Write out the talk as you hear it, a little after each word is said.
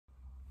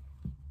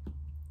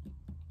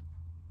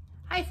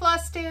Hi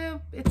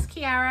Flosstube, it's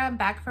Kiara. I'm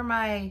back for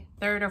my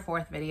third or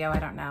fourth video, I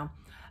don't know.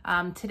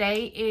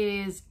 Today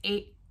is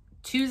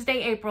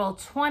Tuesday, April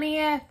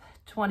 20th,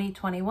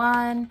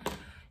 2021.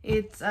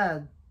 It's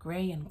a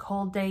gray and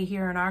cold day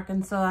here in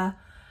Arkansas.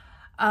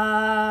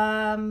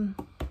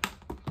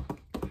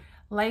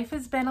 Life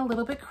has been a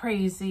little bit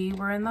crazy.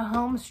 We're in the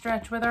home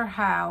stretch with our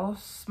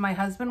house. My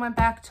husband went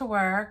back to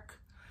work.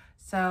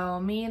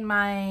 So me and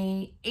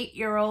my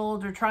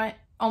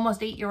almost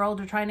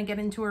 8-year-old are trying to get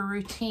into a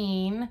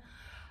routine.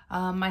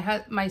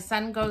 My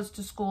son goes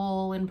to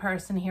school in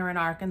person here in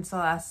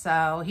Arkansas,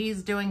 so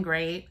he's doing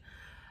great.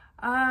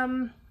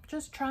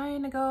 Just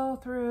trying to go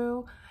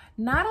through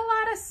not a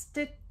lot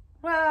of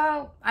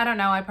well, I don't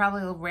know, I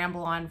probably will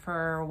ramble on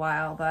for a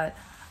while, but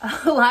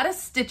a lot of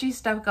stitchy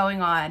stuff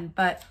going on.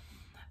 But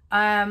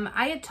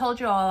I had told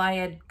you all I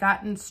had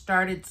gotten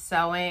started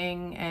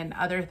sewing and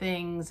other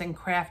things and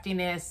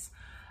craftiness,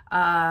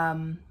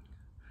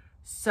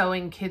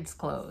 sewing kids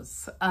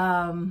clothes,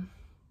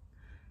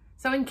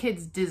 sewing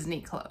kids Disney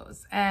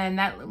clothes. And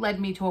that led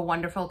me to a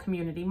wonderful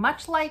community,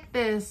 much like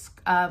this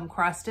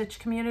cross-stitch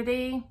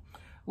community,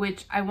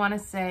 which I want to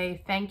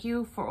say thank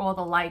you for all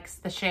the likes,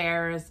 the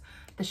shares,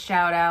 the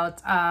shout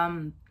outs.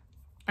 I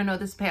know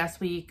this past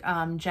week,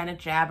 Janet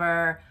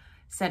Jabber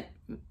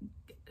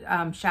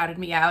shouted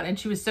me out, and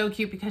she was so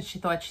cute because she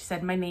thought she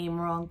said my name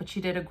wrong, but she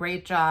did a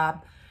great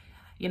job.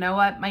 You know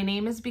what? My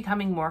name is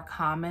becoming more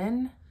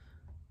common,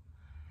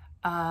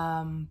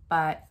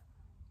 but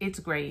it's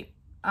great.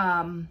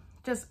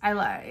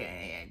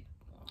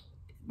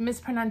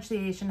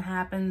 Mispronunciation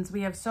happens.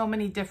 We have so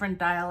many different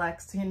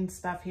dialects and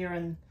stuff here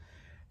in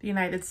the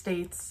United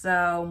States,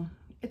 so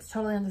it's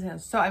totally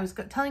understandable. So I was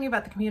telling you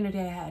about the community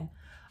I had.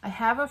 I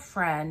have a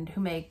friend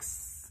who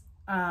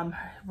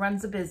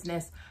runs a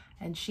business,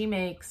 and she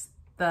makes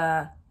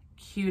the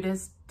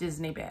cutest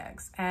Disney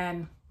bags.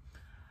 And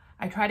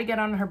I try to get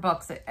on her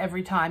books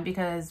every time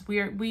because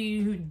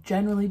we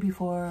generally,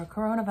 before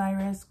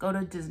coronavirus, go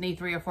to Disney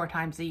 3 or 4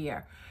 times a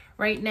year.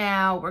 Right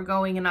now, we're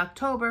going in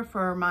October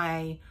for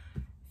my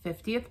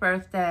 50th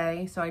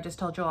birthday. So I just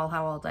told you all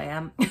how old I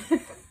am.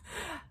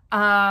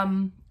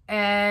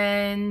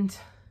 And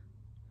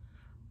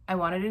I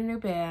wanted a new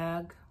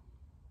bag.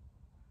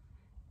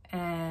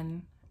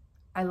 And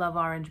I love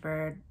Orange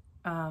Bird.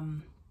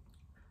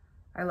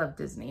 I love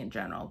Disney in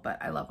general,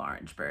 but I love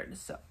Orange Bird.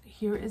 So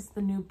here is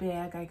the new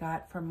bag I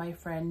got from my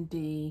friend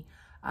Dee.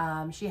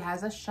 She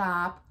has a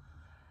shop.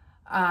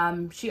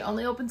 She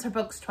only opens her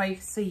books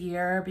twice a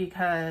year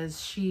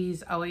because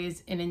she's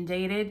always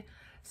inundated.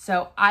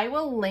 So I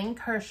will link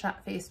her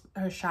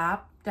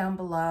shop down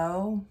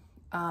below.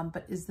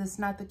 But is this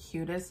not the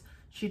cutest?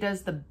 She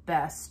does the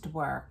best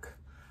work.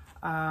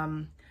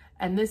 And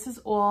this is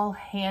all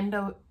hand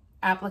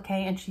applique,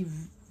 and she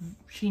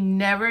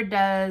never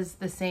does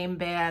the same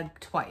bag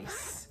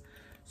twice.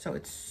 So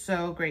it's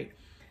so great.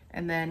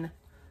 And then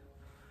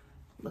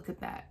look at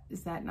that.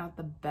 Is that not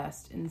the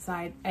best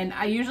inside? And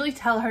I usually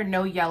tell her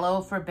no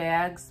yellow for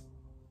bags,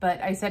 but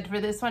I said for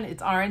this one,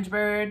 it's Orange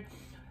Bird.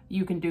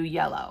 You can do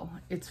yellow.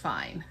 It's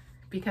fine,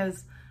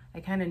 because I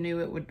kind of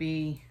knew it would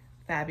be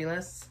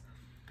fabulous.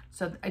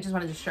 So I just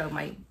wanted to show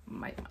my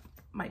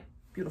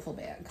beautiful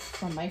bag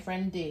from my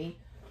friend Dee.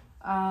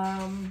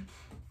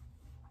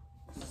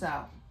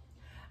 So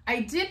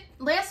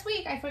last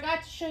week, I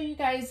forgot to show you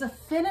guys the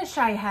finish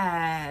I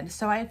had.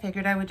 So I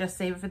figured I would just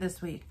save it for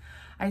this week.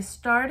 I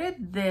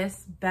started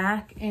this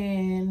back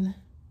in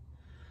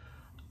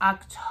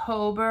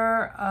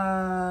October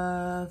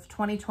of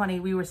 2020.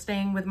 We were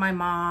staying with my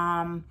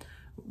mom.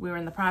 We were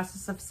in the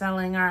process of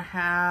selling our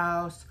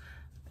house.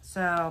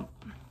 So,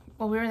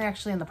 well, we were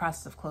actually in the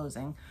process of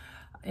closing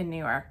in New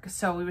York.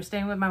 So we were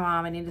staying with my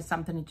mom. I needed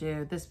something to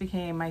do. This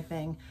became my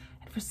thing.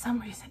 And for some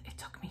reason, it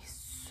took me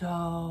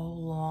so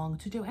long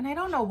to do. And I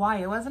don't know why.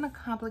 It wasn't a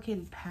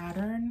complicated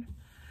pattern,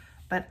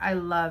 but I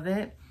love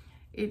it.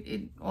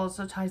 It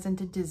also ties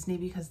into Disney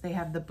because they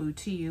have the Boo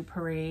to You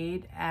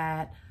parade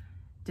at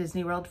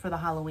Disney World for the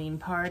Halloween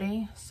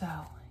party. So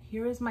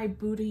here is my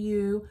Boo to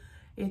You.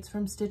 It's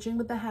from Stitching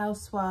with the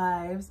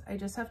Housewives. I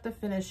just have to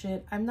finish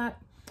it. I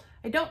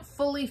don't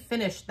fully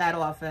finish that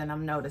often,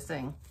 I'm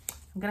noticing.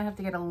 I'm gonna have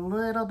to get a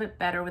little bit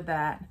better with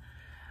that.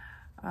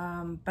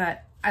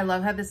 But I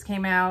love how this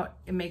came out.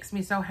 It makes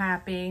me so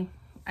happy.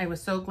 I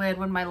was so glad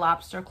when my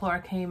lobster claw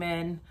came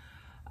in,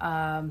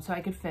 so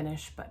I could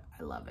finish, but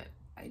I love it.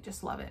 I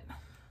just love it.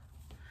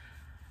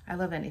 I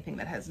love anything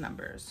that has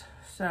numbers.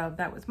 So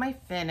that was my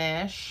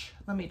finish.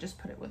 Let me just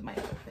put it with my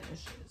other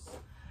finishes.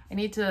 I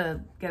need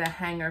to get a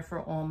hanger for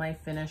all my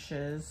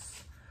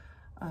finishes.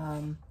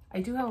 I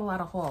do have a lot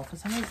of haul. For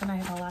some reason, I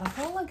have a lot of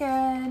haul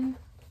again.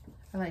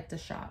 I like to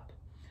shop.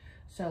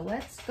 So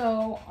let's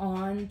go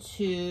on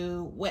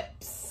to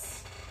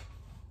whips.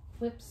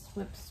 Whips,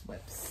 whips,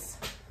 whips.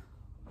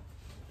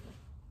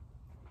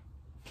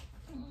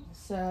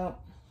 So,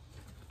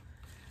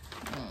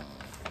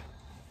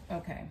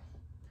 okay.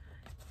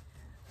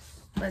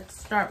 Let's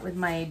start with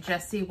my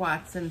Jessie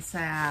Watson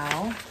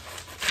Sal.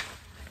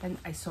 And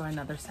I saw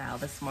another Sal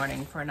this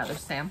morning for another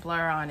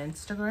sampler on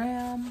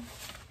Instagram.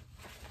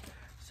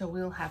 So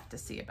we'll have to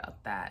see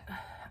about that.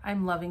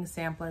 I'm loving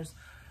samplers.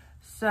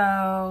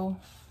 So,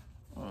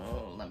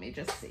 oh, let me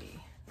just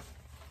see.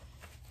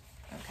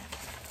 Okay.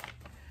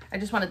 I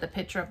just wanted the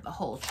picture of the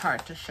whole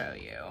chart to show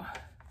you.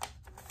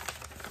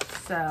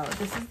 So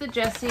this is the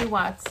Jessie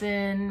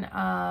Watson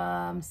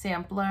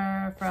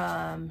sampler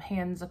from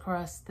Hands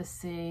Across the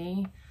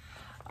Sea.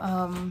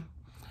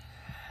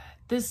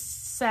 This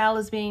sale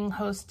is being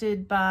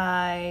hosted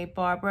by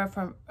Barbara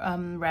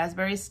from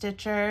Raspberry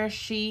Stitcher.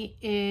 She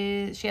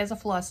has a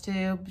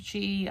Flosstube.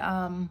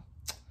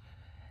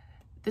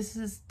 This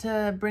is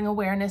to bring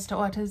awareness to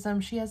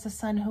autism. She has a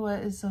son who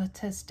is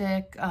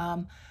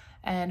autistic,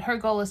 and her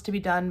goal is to be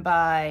done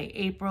by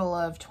April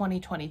of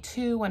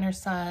 2022 when her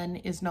son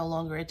is no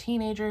longer a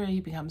teenager.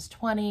 He becomes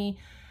 20.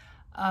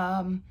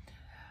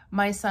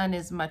 My son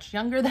is much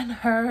younger than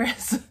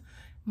hers.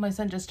 My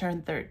son just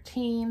turned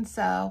 13,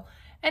 so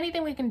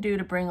anything we can do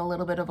to bring a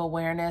little bit of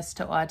awareness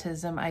to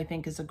autism, I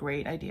think, is a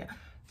great idea.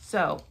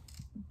 So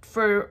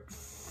for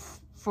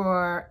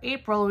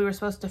April, we were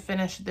supposed to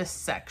finish this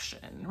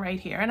section right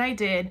here, and I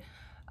did.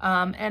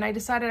 And I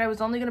decided I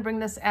was only going to bring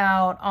this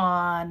out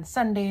on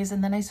Sundays,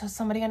 and then I saw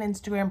somebody on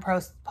Instagram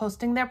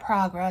posting their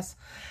progress,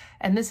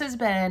 and this has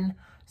been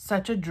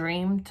such a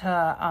dream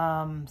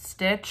to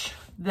stitch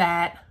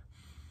that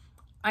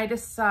I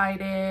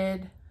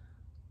decided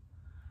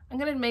I'm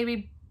going to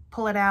maybe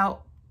pull it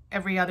out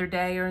every other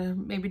day, or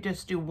maybe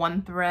just do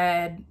one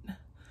thread.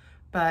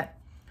 But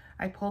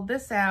I pulled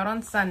this out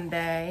on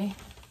Sunday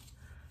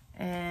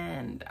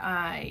and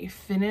I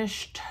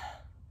finished,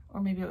 or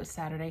maybe it was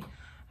Saturday.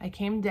 I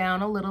came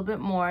down a little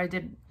bit more.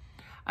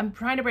 I'm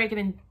trying to break it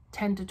in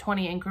 10 to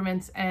 20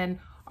 increments, and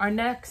our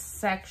next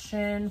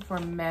section for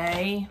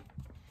May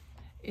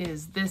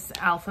is this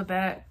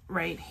alphabet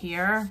right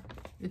here.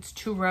 It's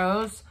 2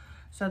 rows.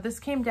 So this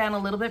came down a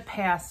little bit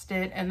past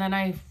it, and then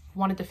I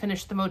wanted to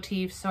finish the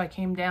motif, so I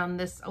came down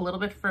this a little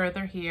bit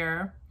further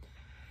here,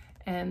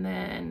 and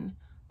then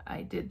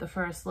I did the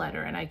first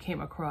letter, and I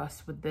came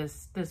across with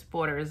this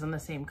border is in the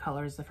same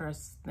color as the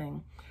first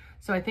thing.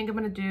 So I think I'm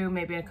going to do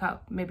maybe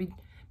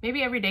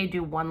every day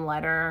do 1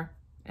 letter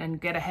and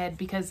get ahead,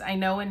 because I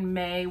know in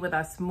May with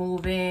us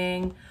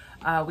moving,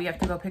 we have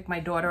to go pick my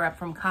daughter up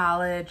from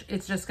college.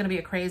 It's just going to be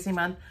a crazy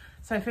month.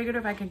 So I figured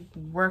if I could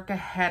work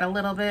ahead a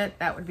little bit,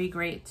 that would be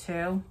great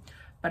too.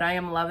 But I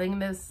am loving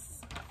this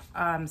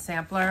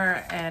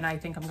sampler, and I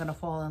think I'm gonna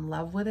fall in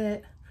love with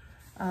it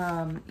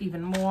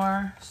even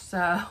more.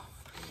 So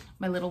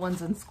my little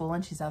one's in school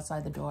and she's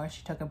outside the door.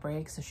 She took a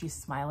break, so she's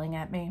smiling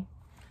at me.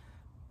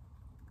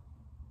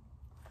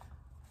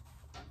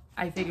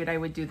 I figured I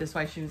would do this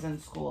while she was in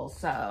school,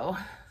 so,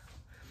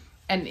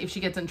 and if she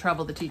gets in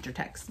trouble, the teacher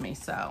texts me,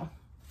 so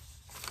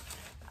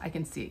I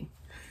can see.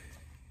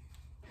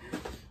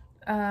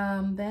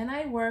 Then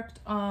I worked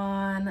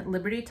on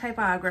Liberty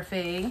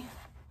Typography.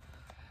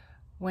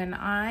 When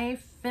I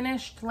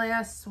finished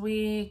last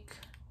week,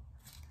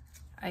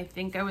 I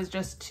think I was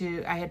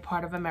I had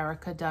Part of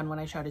America done when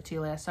I showed it to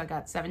you last. So I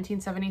got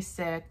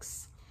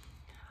 1776,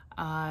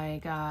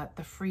 I got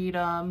the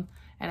Freedom,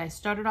 and I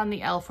started on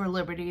the L for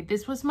Liberty.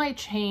 This was my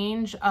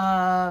change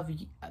of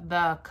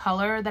the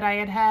color that I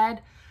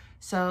had.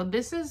 So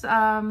this is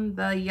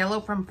the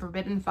yellow from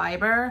Forbidden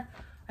Fiber.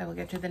 I will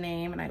get you the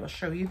name and I will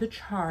show you the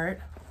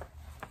chart.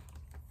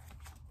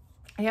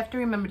 I have to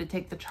remember to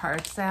take the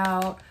charts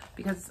out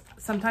because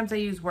sometimes I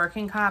use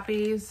working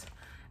copies,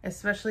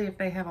 especially if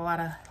they have a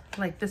lot of,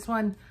 like this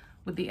one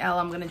with the L,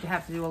 I'm going to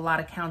have to do a lot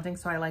of counting,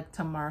 so I like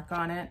to mark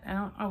on it. I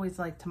don't always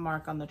like to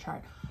mark on the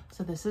chart.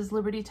 So this is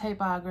Liberty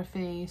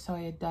Typography. So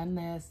I had done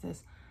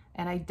this,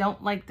 and I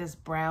don't like this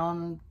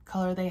brown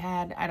color they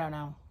had. I don't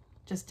know,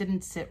 just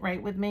didn't sit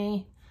right with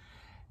me.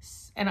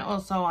 And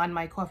also on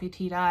my Coffee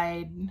Tea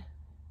Dyed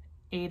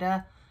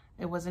Ada,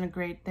 it wasn't a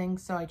great thing,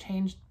 so I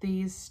changed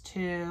these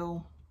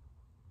to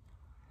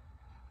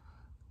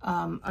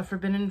a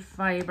Forbidden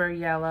Fiber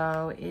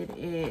yellow. It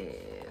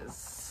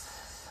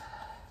is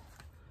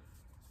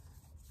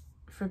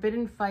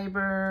Forbidden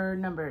Fiber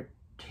number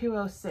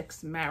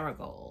 206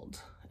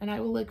 Marigold, and I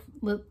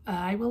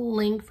will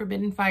link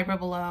Forbidden Fiber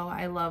below.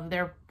 I love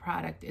their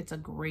product. It's a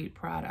great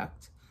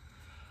product.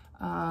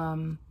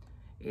 And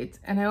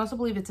I also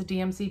believe it's a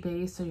DMC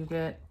base, so you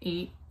get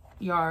 8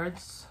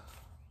 yards.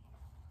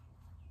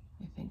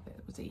 I think that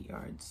it was 8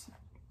 yards.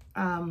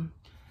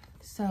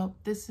 So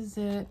this is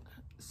it.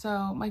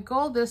 So my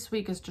goal this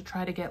week is to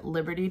try to get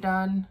Liberty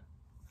done.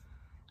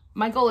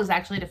 My goal is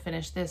actually to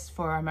finish this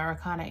for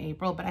Americana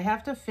April, but I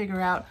have to figure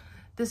out,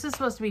 this is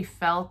supposed to be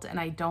felt and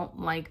I don't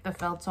like the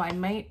felt, so I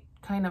might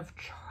kind of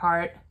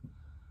chart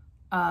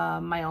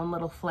my own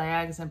little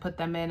flags and put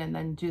them in and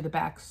then do the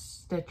back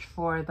stitch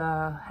for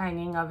the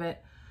hanging of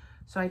it.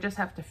 So I just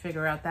have to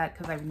figure out that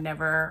because I've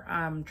never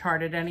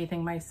charted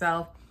anything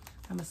myself.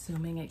 I'm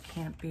assuming it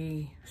can't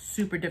be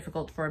super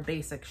difficult for a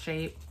basic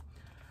shape.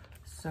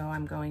 So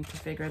I'm going to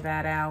figure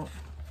that out.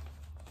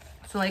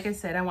 So like I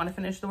said, I want to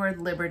finish the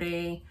word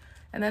Liberty.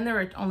 And then there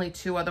are only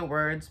 2 other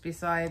words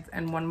besides,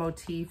 and 1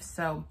 motif.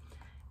 So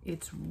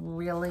it's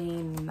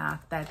really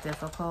not that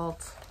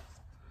difficult.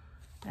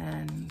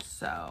 And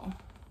so,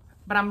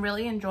 but I'm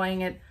really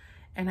enjoying it.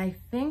 And I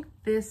think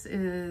this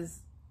is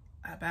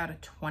about a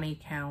 20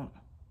 count.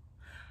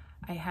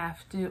 I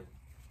have to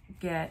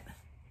get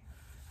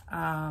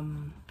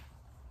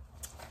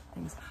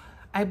things.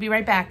 I'll be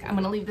right back. I'm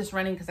gonna leave this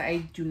running because I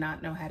do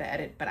not know how to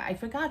edit, but I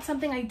forgot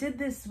something I did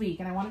this week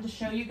and I wanted to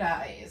show you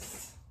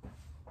guys.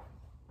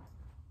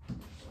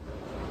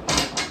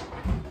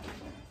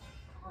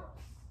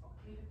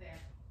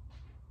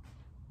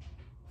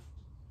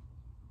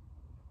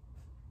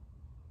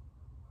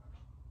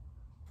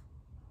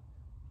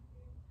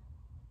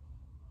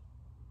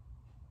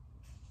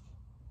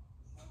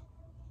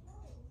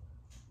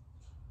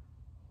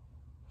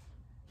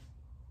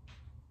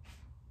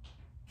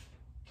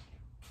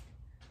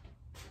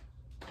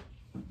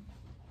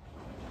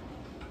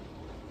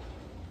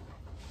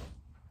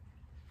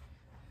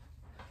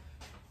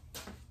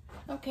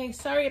 Okay,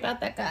 sorry about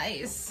that,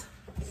 guys.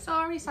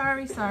 Sorry.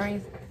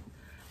 I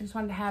just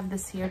wanted to have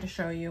this here to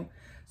show you.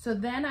 So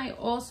then I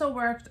also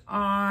worked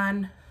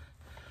on,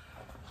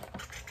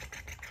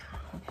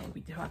 okay,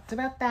 we talked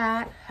about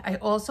that. I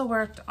also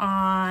worked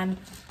on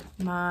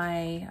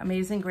my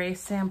Amazing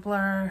Grace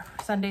sampler,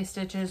 Sunday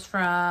Stitches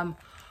from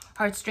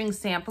Heartstring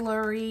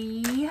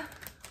Samplery.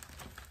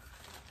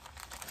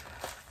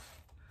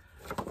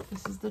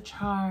 This is the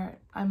chart.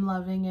 I'm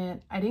loving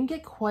it. I didn't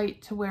get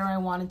quite to where I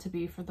wanted to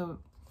be for the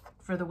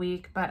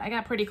week, but I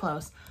got pretty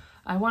close.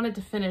 I wanted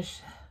to finish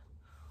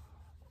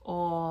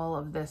all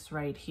of this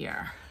right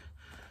here.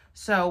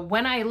 So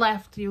when I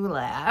left you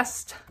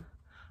last,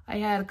 I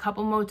had a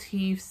couple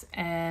motifs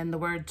and the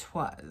word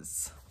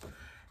 "twas."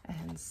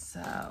 And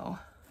so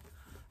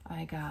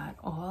I got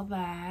all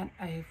that.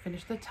 I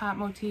finished the top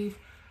motif.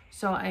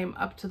 So I'm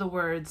up to the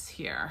words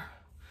here.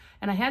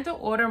 And I had to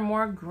order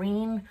more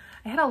green.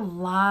 I had a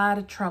lot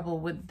of trouble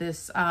with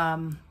this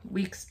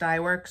Weeks Dye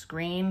Works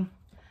green.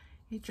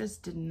 It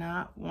just did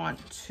not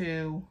want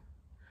to,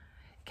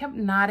 it kept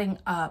knotting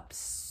up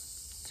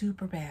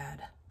super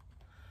bad.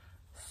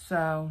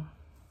 So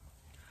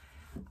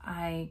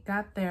I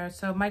got there.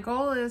 So my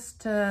goal is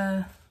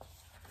to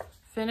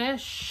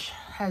finish,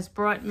 has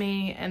brought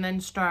me, and then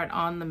start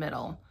on the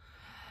middle.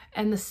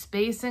 And the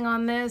spacing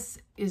on this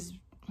is,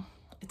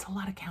 it's a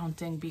lot of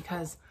counting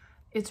because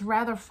it's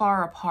rather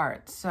far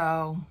apart.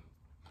 So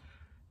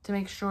to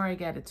make sure I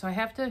get it. So I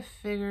have to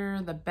figure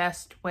the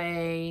best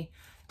way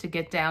to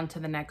get down to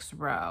the next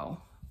row,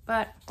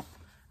 but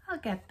I'll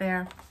get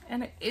there.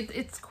 And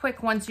it's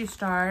quick once you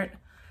start.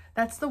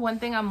 That's the one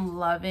thing I'm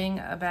loving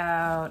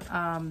about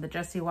the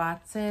Jessie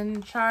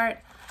Watson chart,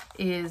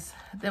 is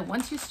that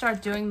once you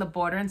start doing the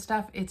border and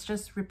stuff, it's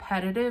just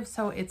repetitive,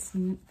 so it's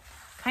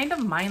kind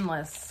of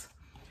mindless.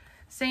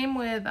 Same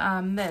with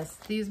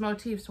these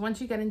motifs.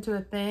 Once you get into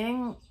a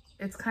thing,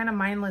 it's kind of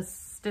mindless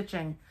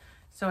stitching.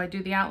 So I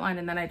do the outline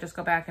and then I just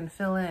go back and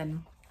fill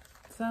in.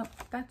 So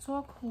that's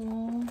all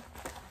cool.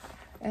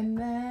 And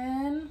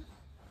then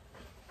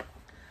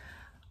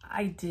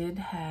I did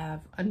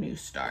have a new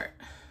start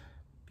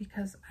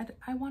because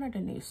I wanted a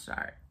new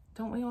start.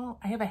 Don't we all?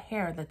 I have a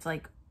hair that's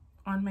like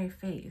on my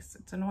face.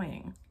 It's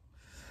annoying.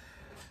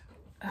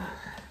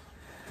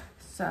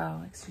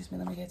 So, excuse me,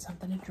 let me get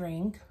something to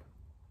drink.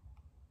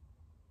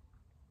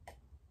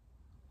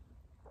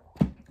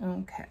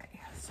 Okay,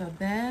 so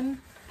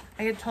then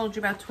I had told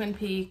you about Twin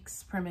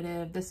Peaks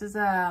Primitive. This is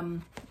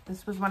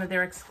this was one of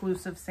their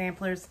exclusive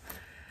samplers.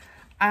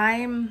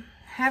 I'm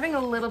having a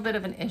little bit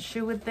of an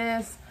issue with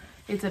this.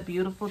 It's a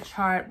beautiful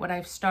chart. What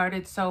I've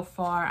started so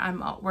far,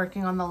 I'm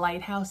working on the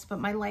lighthouse, but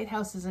my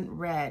lighthouse isn't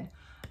red.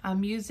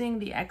 I'm using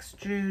the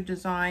Extrude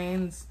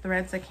Designs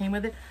threads that came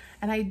with it,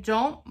 and I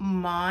don't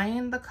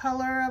mind the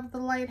color of the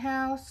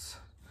lighthouse.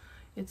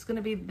 It's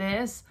gonna be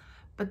this,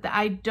 but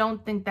I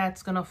don't think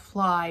that's gonna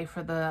fly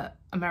for the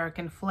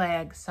American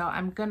flag. So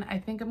I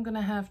think I'm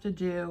gonna have to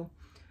do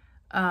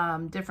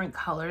different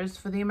colors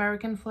for the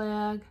American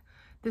flag.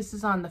 This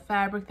is on the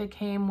fabric that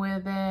came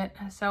with it.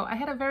 So I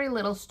had a very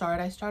little start.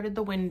 I started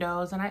the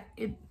windows, and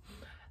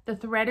the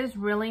thread is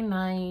really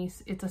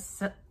nice.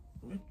 It's a,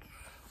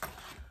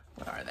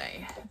 what are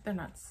they? They're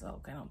not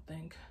silk, I don't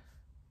think.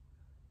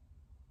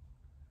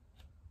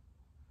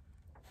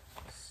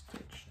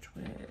 Stitched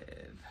with,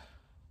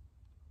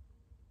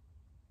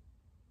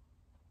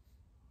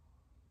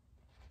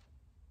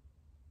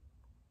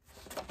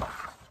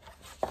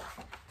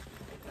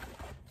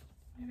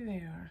 maybe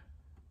they are.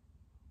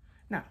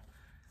 No.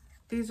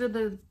 These are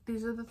the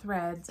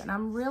threads, and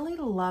I'm really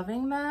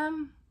loving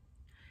them.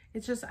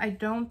 It's just I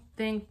don't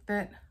think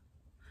the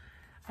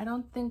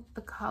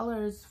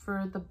colors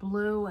for the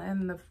blue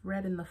and the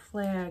red and the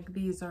flag,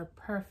 these are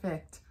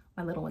perfect.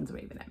 My little one's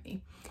waving at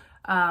me.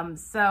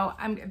 So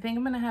I think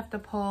I'm gonna have to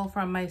pull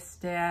from my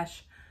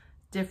stash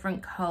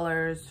different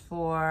colors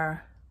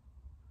for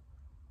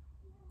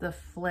the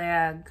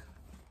flag.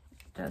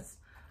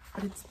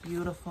 But it's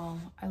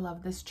beautiful. I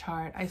love this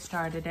chart. I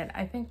started it.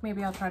 I think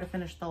maybe I'll try to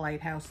finish the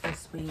lighthouse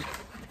this week.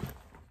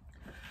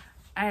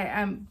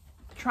 I'm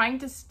trying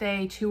to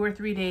stay 2 or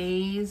 3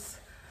 days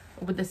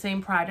with the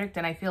same project,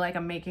 and I feel like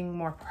I'm making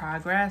more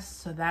progress,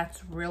 so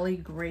that's really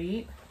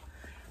great.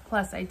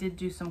 Plus, I did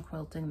do some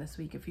quilting this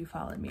week if you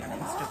followed me on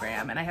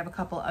Instagram, and I have a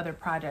couple other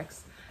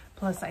projects.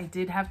 Plus, I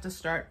did have to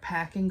start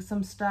packing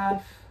some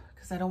stuff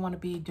because I don't want to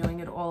be doing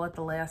it all at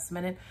the last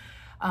minute.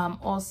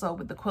 Also,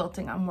 with the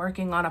quilting, I'm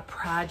working on a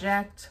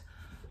project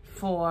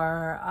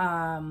for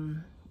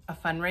a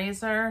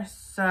fundraiser,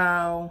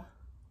 so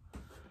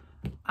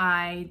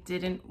I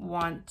didn't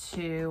want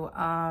to,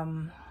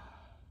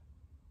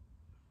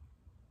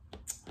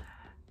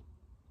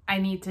 I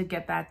need to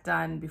get that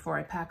done before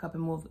I pack up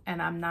and move,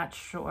 and I'm not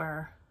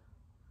sure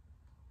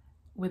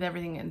with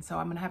everything in, so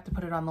I'm gonna have to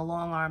put it on the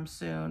long arm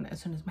soon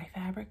as my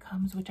fabric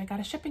comes, which I got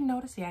a shipping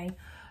notice, yay.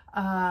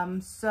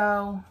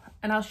 So,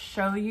 and I'll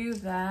show you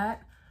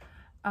that.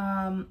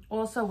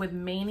 Also with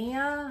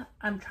Mania,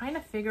 I'm trying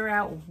to figure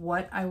out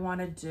what I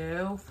want to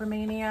do for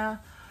Mania.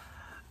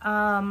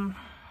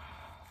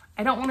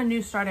 I don't want a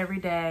new start every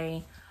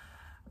day,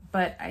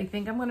 but I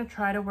think I'm going to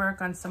try to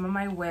work on some of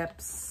my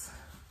whips,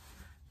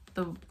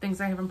 the things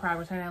I have in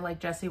progress. I like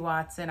Jessie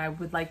Watson. I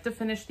would like to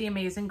finish the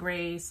Amazing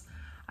Grace.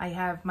 I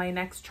have my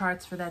next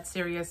charts for that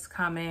series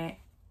coming.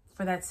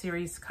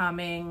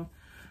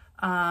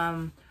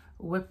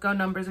 Whip Go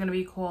number is going to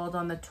be called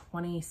on the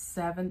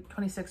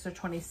 26th or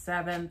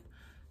 27th.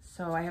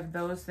 So I have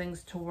those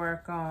things to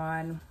work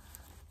on.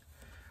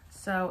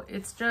 So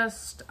it's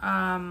just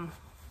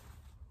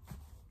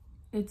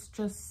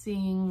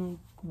seeing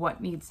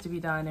what needs to be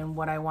done and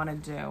what I want to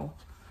do.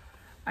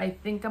 I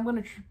think I'm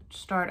going to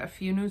start a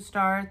few new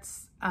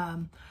starts.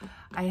 I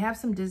have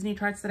some Disney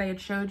charts that I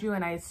had showed you,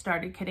 and I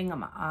started kitting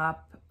them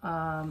up.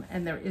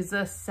 And there is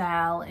a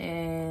sale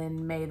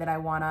in May that I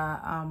want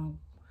to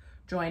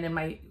join, and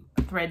my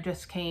thread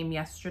just came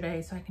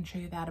yesterday, so I can show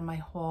you that in my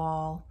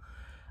haul.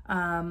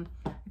 I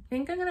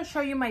think I'm going to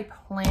show you my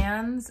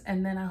plans,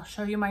 and then I'll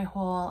show you my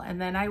haul, and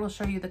then I will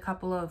show you the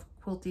couple of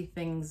quilty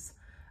things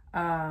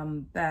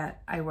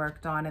that I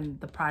worked on and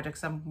the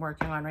projects I'm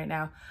working on right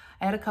now.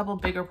 I had a couple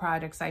bigger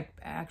projects I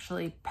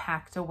actually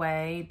packed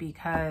away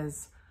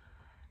because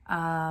they're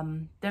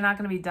not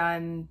going to be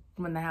done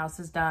when the house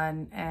is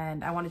done,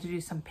 and I wanted to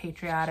do some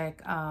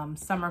patriotic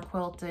summer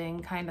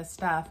quilting kind of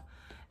stuff.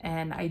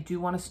 And I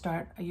do want to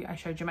start, I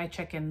showed you my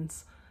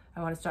chickens.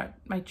 I want to start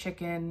my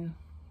chicken,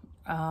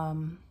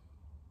 placemats.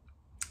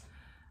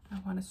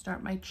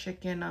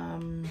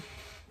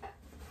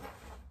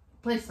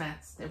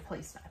 They're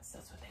placemats,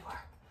 that's what they were.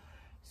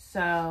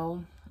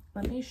 So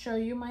let me show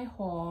you my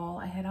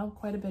haul. I had out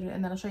quite a bit,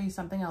 and then I'll show you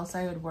something else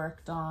I had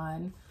worked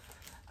on.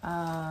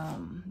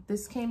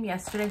 This came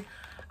yesterday.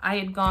 I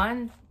had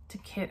gone to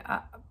kit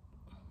up.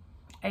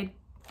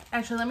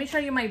 Actually, let me show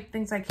you my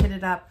things I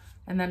kitted up,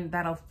 and then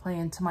that'll play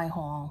into my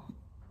haul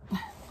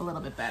a little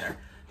bit better.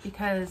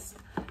 Because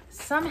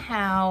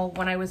somehow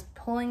when I was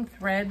pulling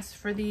threads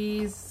for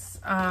these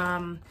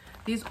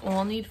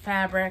all need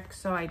fabric,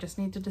 so I just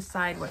need to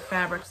decide what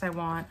fabrics I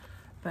want.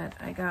 But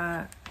I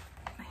got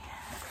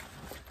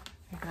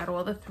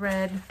all the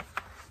thread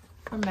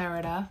from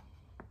Merida.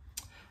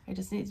 I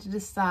just need to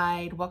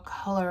decide what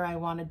color I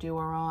want to do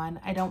her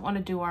on. I don't want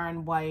to do her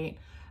in white.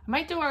 I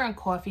might do her in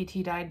coffee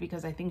tea dyed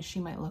because I think she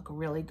might look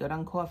really good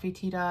on coffee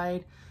tea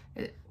dyed.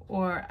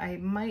 Or I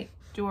might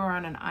do her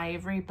on an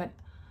ivory, but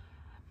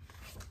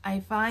I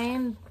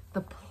find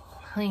the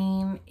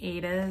plain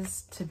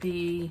Adas to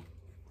be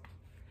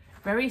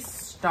very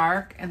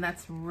stark, and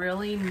that's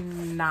really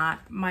not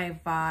my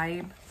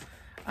vibe.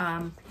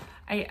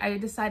 I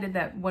decided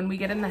that when we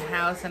get in the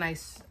house, and I'm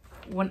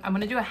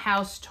going to do a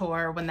house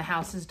tour when the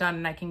house is done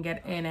and I can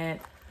get in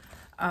it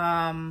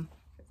and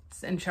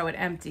show it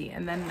empty.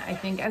 And then I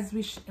think as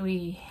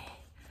we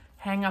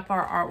hang up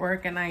our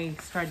artwork and I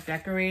start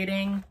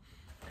decorating,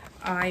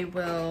 I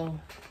will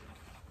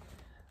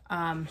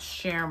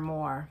share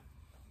more,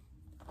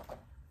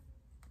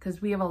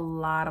 because we have a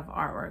lot of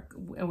artwork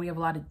and we have a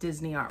lot of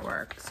Disney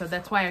artwork. So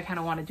that's why I kind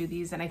of want to do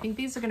these. And I think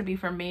these are going to be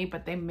for me,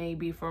 but they may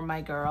be for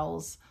my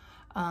girls.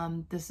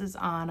 This is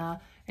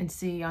Anna, and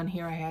see on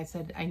here I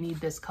said I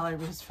need this color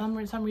because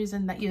for some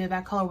reason that either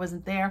that color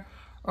wasn't there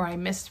or I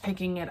missed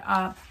picking it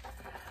up.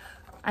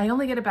 I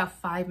only get about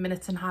 5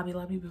 minutes in Hobby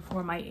Lobby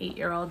before my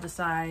 8-year-old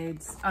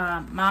decides,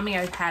 Mommy,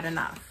 I've had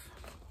enough,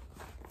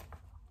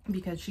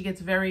 because she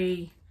gets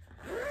very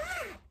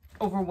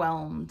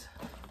overwhelmed.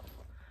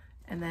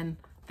 And then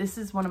this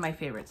is one of my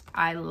favorites.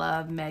 I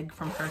love Meg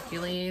from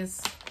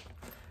Hercules,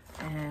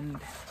 and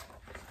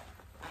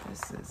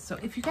this is, so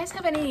if you guys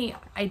have any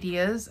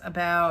ideas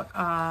about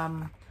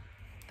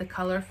the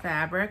color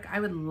fabric,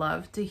 I would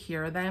love to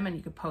hear them, and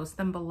you could post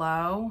them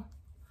below.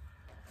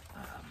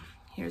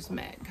 Here's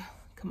Meg.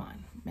 Come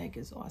on, Meg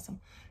is awesome.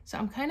 So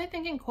I'm kind of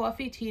thinking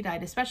coffee tea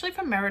dyed, especially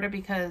from Merida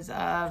because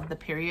of the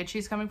period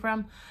she's coming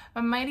from.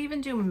 I might even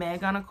do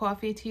Meg on a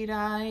coffee tea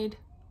dyed.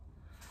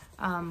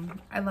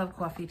 I love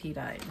coffee tea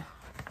dyed,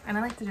 and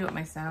I like to do it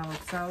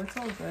myself, so it's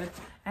all good.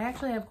 I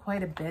actually have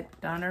quite a bit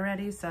done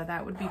already, so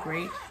that would be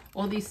great.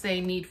 All these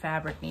say need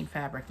fabric, need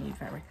fabric, need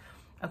fabric.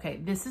 Okay,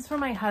 this is for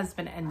my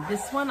husband, and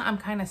this one I'm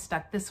kind of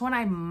stuck. This one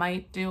I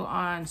might do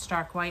on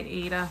Stark White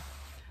Ada.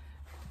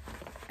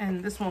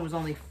 And this one was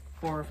only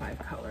 4 or 5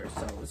 colors,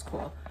 so it was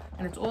cool.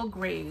 And it's all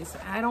grays.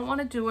 I don't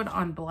want to do it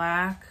on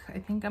black. I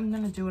think I'm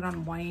going to do it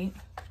on white.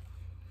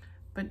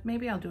 But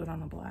maybe I'll do it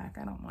on a black.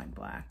 I don't mind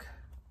black.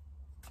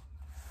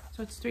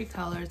 So it's 3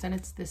 colors, and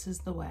it's This Is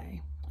the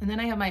Way. And then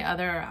I have my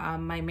other,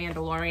 my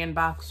Mandalorian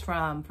box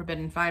from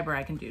Forbidden Fiber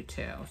I can do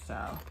too.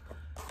 So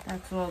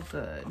that's all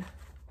good.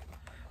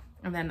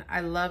 And then I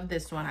love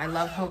this one. I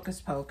love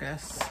Hocus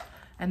Pocus.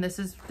 And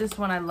this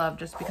one I love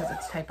just because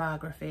it's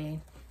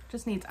typography.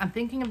 Just needs, I'm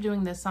thinking of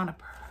doing this on a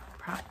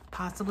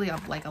possibly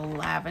like a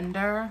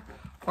lavender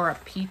or a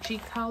peachy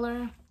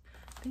color.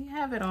 They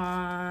have it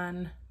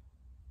on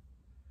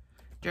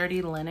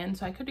Dirty Linen,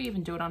 so I could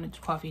even do it on a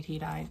coffee tea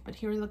dye, but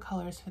here are the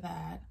colors for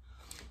that.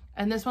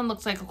 And this one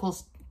looks like a cool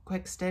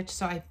quick stitch,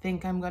 so I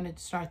think I'm going to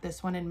start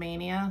this one in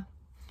Mania.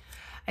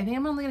 I think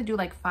I'm only going to do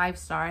like 5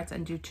 starts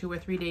and do 2 or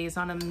 3 days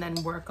on them, and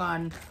then work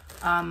on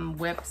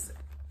whips.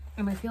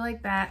 And I feel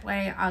like that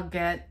way I'll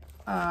get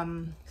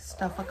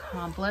stuff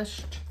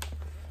accomplished.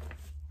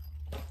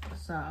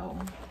 So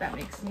that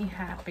makes me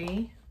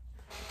happy.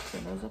 So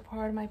those are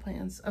part of my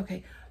plans.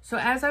 Okay, so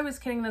as I was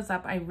kitting this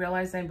up, I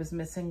realized I was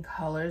missing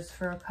colors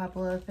for a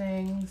couple of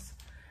things.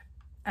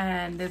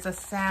 And there's a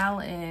Sal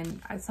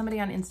in, somebody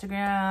on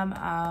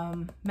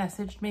Instagram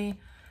messaged me,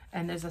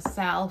 and there's a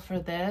Sal for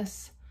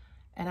this.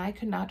 And I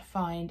could not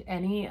find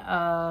any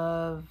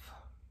of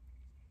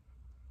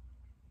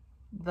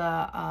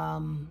the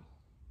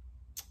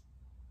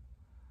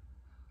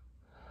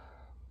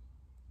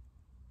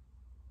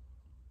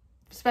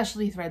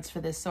specialty threads for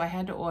this, so I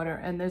had to order.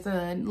 And there's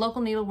a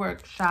local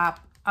needlework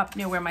shop up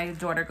near where my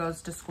daughter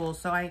goes to school,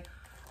 so I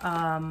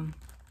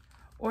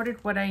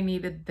ordered what I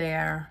needed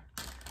there.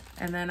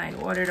 And then I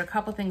ordered a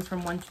couple things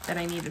from that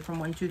I needed from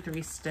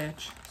 123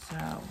 Stitch.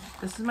 So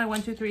this is my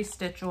 123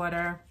 Stitch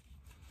order.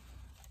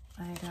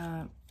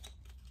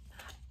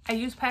 I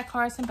use Pat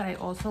Carson, but I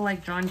also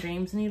like John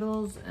James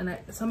needles. And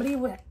somebody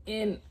went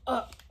in,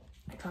 I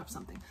dropped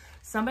something.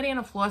 Somebody in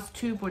a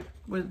Flosstube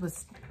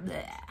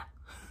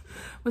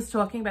was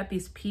talking about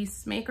these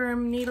Peacemaker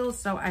needles,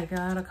 so I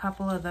got a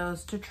couple of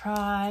those to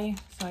try.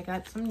 So I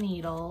got some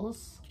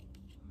needles.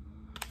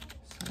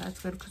 So that's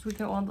good, because we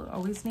can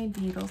always need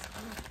needles.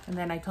 And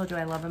then I told you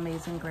I love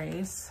Amazing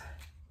Grace.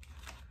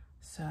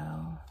 So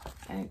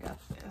I got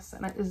this.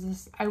 And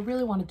I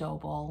really want a dough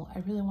bowl. I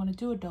really want to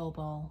do a dough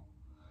bowl.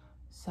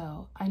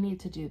 So I need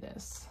to do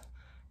this.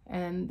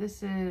 And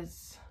this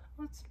is,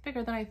 well, it's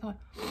bigger than I thought.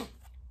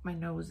 My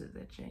nose is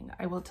itching.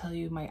 I will tell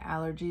you, my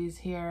allergies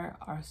here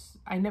are,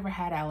 I never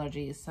had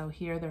allergies, so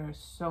here they're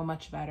so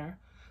much better.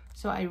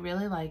 So I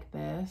really like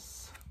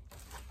this.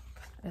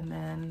 And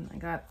then I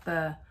got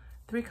the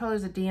 3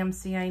 colors of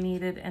DMC I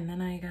needed, and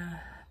then I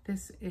got,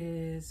 this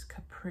is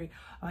Capri.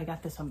 Oh, I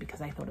got this one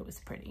because I thought it was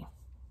pretty.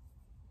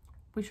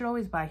 We should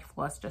always buy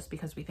floss just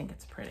because we think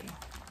it's pretty.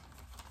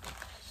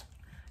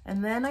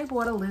 And then I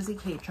bought a Lizzie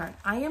Kate chart.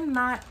 I am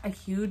not a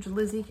huge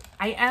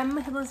I am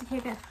a Lizzie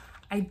Kate fan.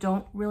 I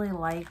don't really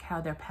like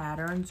how their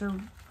patterns are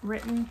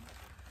written.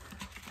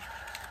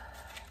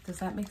 Does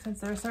that make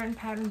sense? There are certain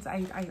patterns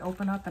I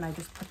open up and I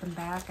just put them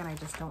back and I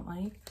just don't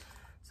like.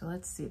 So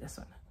let's see this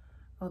one.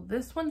 Well,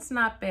 this one's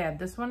not bad.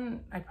 This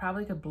one I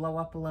probably could blow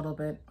up a little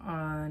bit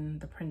on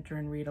the printer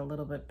and read a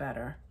little bit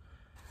better.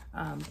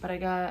 But I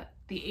got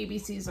the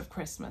ABCs of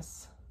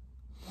Christmas.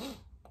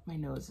 My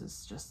nose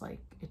is just like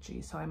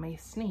itchy, so I may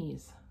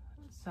sneeze.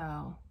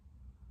 So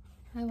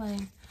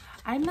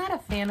I'm not a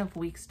fan of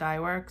Weeks Dye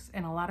Works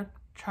and a lot of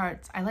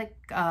charts. I like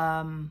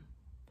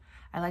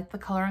the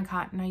Color and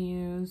Cotton I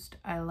used.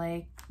 I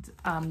liked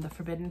the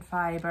Forbidden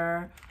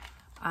Fiber.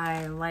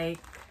 I like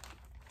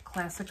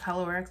Classic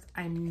Colorworks.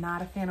 I'm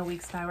not a fan of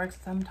Weeks Dye Works.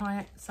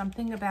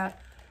 Something about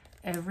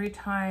every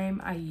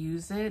time I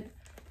use it,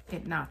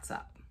 it knots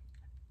up.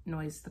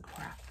 Noise the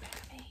crap out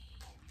of me.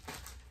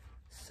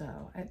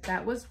 So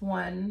that was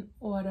one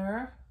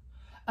order.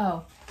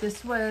 Oh,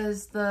 this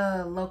was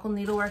the local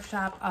needlework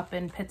shop up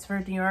in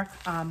Pittsford, New York,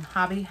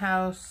 Hobby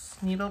House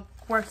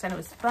Needleworks. And it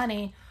was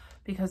funny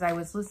because I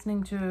was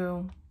listening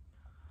to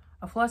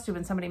a Flosstube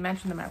and somebody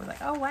mentioned them. And I was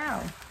like, oh,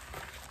 wow.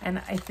 And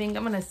I think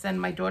I'm going to send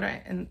my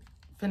daughter and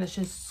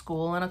finishes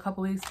school in a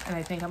couple weeks. And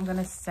I think I'm going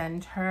to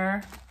send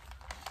her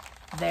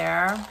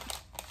there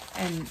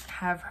and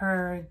have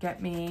her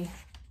get me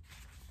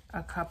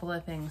a couple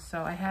of things.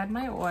 So I had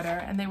my order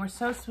and they were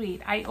so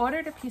sweet. I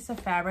ordered a piece of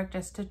fabric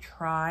just to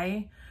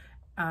try.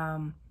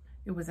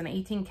 It was an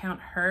 18 count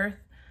Hearth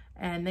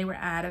and they were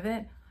out of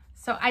it.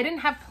 So I didn't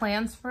have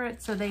plans for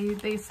it. So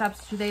they said,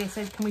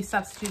 can we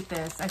substitute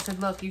this? I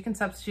said, look, you can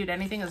substitute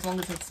anything as long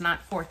as it's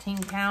not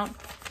 14 count.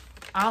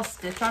 I'll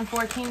stitch on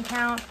 14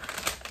 count,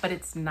 but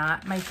it's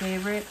not my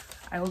favorite.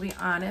 I will be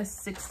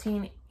honest,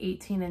 16,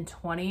 18, and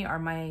 20 are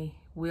my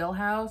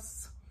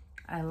wheelhouse.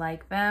 I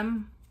like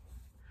them.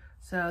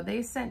 So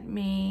they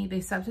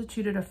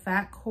substituted a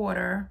fat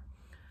quarter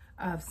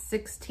of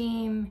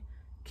 16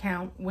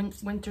 count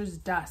Winter's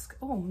Dusk.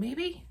 Oh,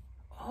 maybe?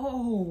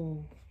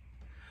 Oh,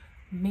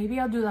 Maybe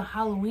I'll do the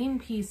Halloween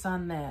piece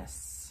on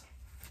this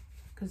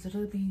because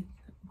it'll be,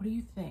 what do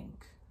you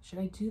think? Should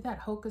I do that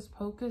hocus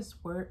pocus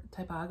word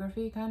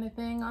typography kind of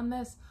thing on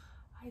this?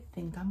 I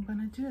think I'm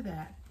gonna do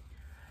that.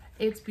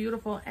 It's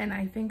beautiful, and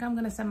I think I'm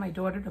gonna send my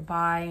daughter to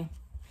buy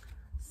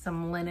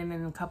some linen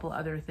and a couple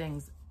other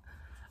things.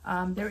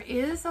 There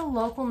is a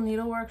local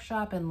needlework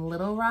shop in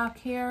Little Rock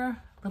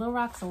here. Little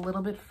Rock's a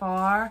little bit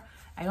far.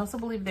 I also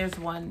believe there's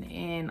one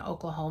in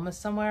Oklahoma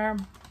somewhere,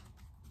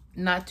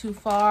 not too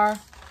far,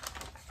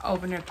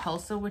 over near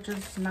Tulsa, which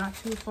is not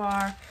too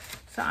far.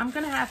 So I'm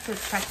gonna have to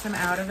check them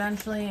out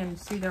eventually and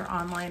see their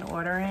online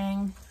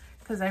ordering,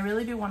 because I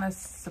really do want to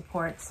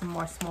support some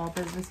more small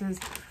businesses.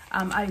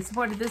 I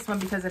supported this one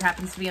because it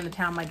happens to be in the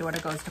town my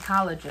daughter goes to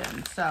college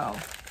in. So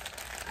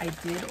I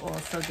did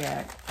also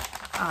get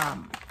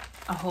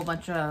a whole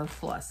bunch of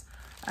floss.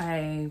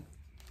 I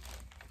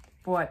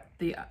bought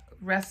the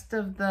rest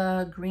of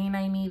the green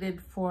I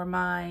needed for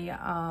my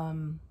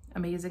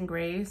Amazing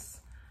Grace.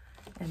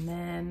 And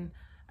then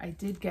I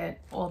did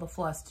get all the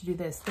floss to do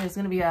this. There's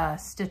gonna be a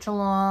stitch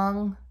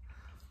along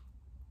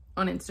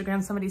on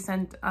Instagram. Somebody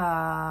sent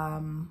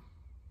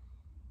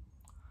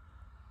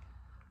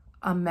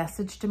a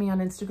message to me on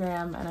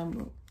Instagram,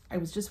 and I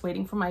was just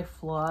waiting for my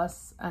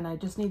floss, and I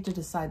just need to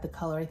decide the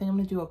color. I think I'm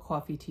gonna do a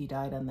coffee tea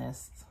dyed on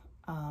this.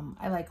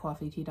 I like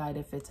coffee tea dyed.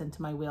 It fits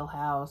into my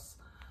wheelhouse.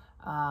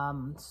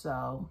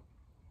 So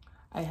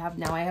I have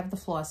the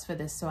floss for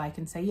this, so I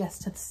can say yes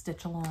to the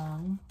stitch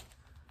along.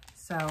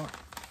 So,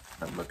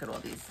 but look at all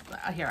these.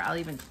 Here,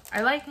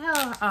 I like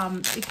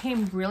how it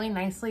came really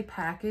nicely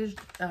packaged.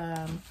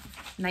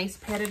 Nice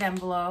padded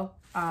envelope.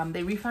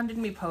 They refunded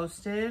me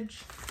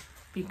postage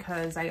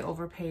because I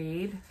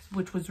overpaid,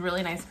 which was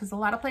really nice, because a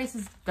lot of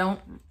places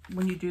don't,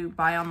 when you do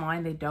buy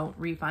online, they don't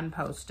refund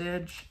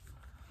postage.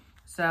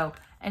 So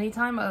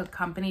anytime a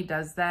company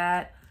does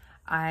that,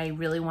 I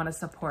really want to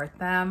support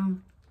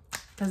them,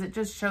 because it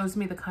just shows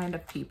me the kind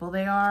of people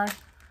they are.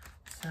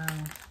 So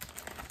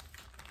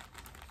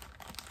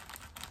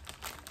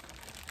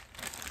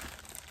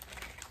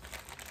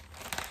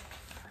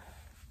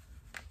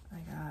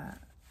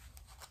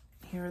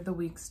here are the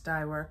week's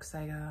dye works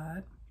I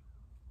got.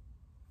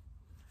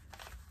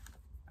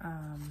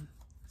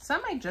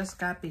 Some I just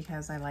got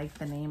because I like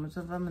the names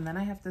of them, and then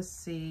I have to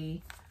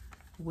see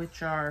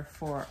which are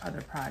for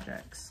other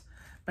projects.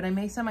 But I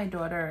may send my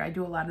daughter, I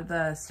do a lot of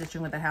the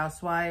stitching with the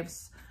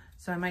housewives,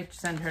 so I might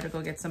send her to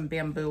go get some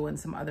bamboo and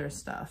some other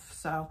stuff.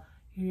 So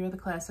here are the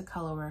classic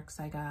color works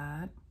I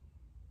got.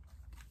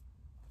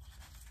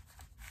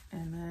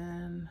 And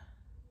then,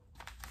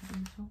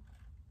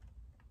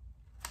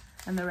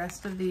 and the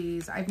rest of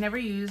these, I've never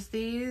used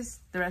these.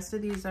 The rest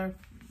of these are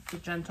the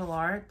Gentle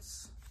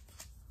Arts.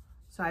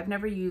 So I've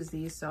never used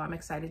these, so I'm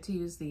excited to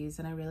use these,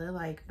 and I really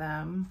like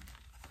them.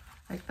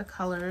 I like the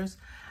colors.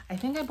 I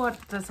think I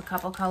bought just a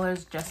couple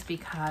colors just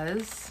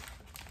because.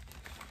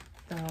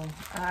 So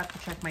I'll have to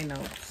check my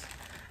notes.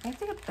 I have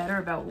to get better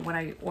about when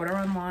I order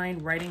online,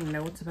 writing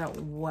notes about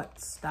what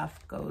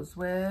stuff goes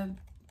with.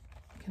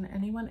 Can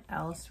anyone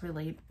else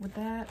relate with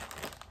that?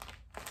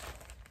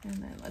 And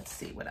then let's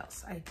see what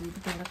else. I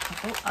did get a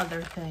couple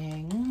other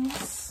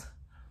things.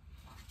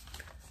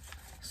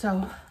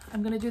 So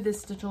I'm gonna do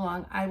this stitch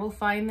along. I will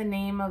find the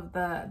name of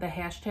the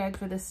hashtag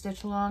for this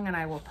stitch along, and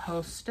I will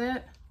post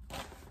it.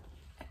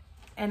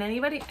 And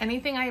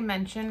anything I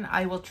mention,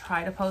 I will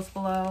try to post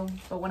below.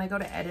 But when I go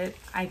to edit,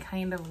 I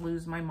kind of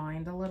lose my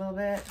mind a little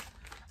bit.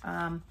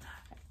 A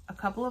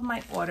couple of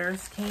my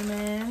orders came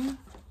in.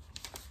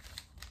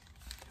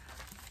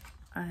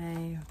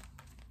 I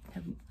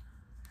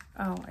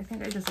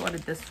think I just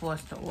ordered this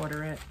floss to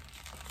order it.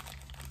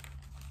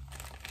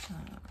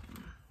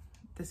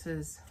 This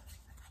is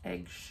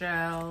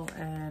eggshell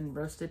and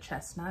roasted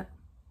chestnut.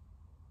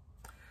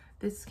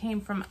 This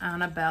came from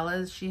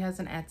Annabella's. She has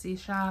an Etsy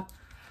shop.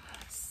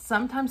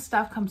 Sometimes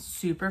stuff comes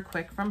super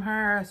quick from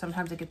her.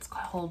 Sometimes it gets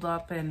holed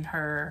up in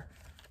her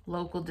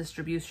local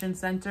distribution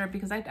center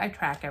because I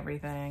track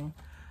everything.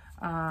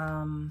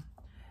 Then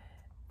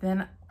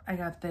I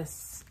got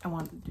this. I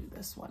wanted to do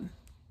this one.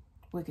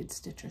 Wicked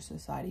Stitcher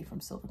Society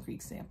from Silver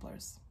Creek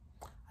Samplers.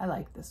 I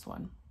like this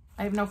one.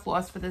 I have no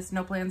floss for this.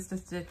 No plans to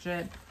stitch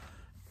it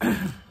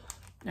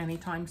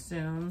anytime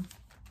soon.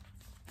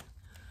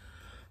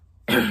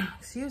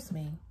 Excuse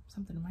me.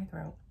 Something in my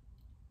throat.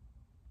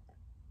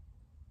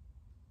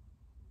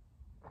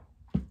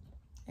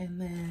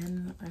 And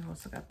then I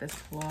also got this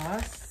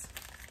floss.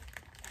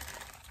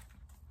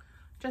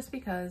 Just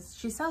because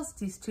she sells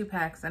these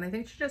 2-packs, and I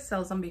think she just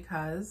sells them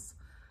because.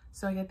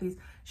 So I get these.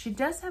 She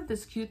does have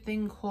this cute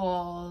thing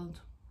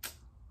called,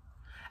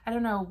 I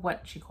don't know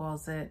what she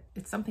calls it.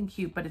 It's something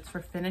cute, but it's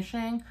for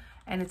finishing,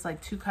 and it's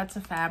like 2 cuts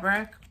of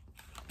fabric,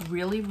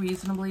 really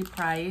reasonably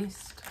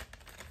priced.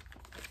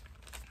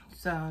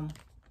 So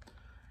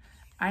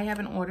I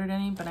haven't ordered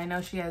any, but I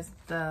know she has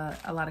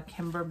a lot of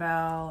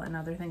Kimberbell and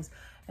other things.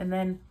 And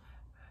then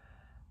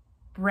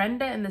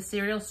Brenda and the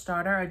Serial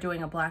Starter are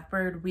doing a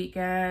Blackbird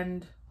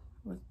weekend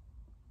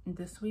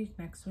this week,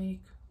 next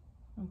week.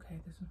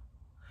 Okay, this one.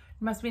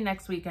 must be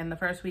next weekend, the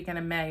first weekend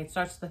in May. It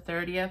starts the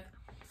 30th.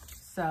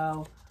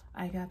 So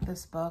I got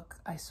this book.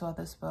 I saw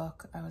this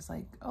book. I was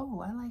like,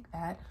 oh, I like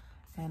that.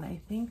 And I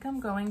think I'm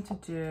going to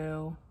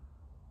do,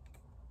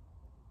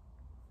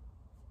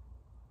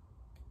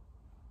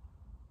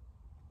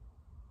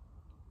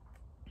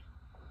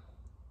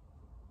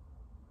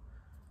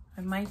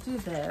 I might do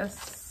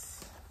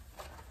this.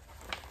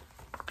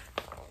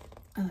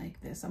 I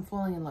like this. I'm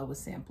falling in love with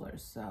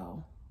samplers,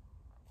 so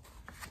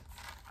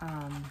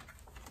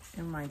it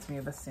reminds me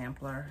of a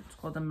sampler. It's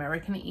called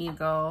American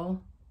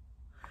Eagle.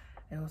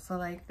 I also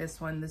like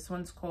this one. This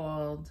one's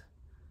called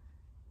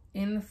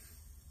In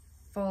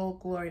Full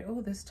Glory.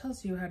 Oh, this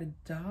tells you how to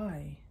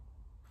dye,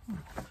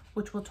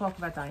 which we'll talk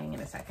about dyeing in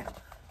a second,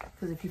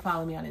 because if you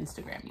follow me on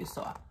Instagram, you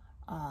saw.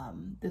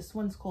 This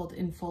one's called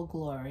In Full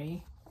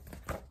Glory.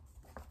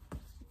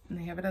 And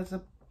they have it as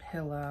a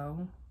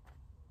pillow.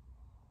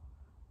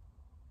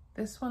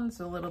 This one's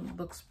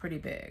looks pretty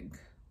big.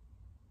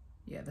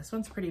 Yeah, this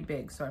one's pretty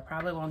big, so I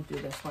probably won't do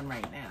this one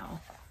right now.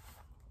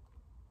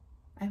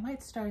 I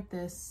might start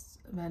this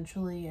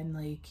eventually and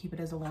like keep it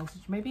as a long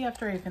stitch. Maybe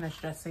after I finish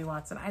Jessie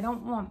Watson. I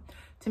don't want,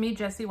 to me,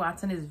 Jessie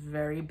Watson is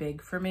very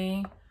big for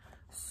me.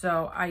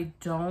 So I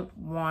don't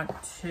want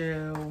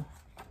to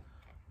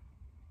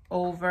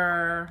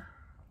over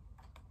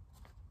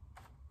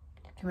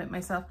commit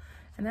myself.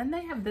 And then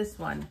they have this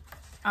one.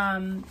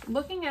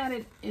 Looking at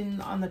it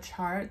on the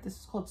chart, this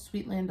is called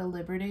Sweet Land of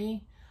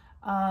Liberty.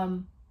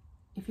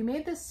 If you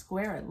made this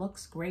square, it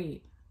looks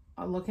great.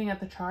 Looking at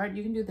the chart,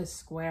 you can do this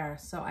square.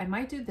 So I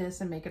might do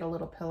this and make it a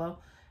little pillow.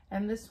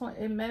 And this one,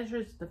 it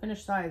measures, the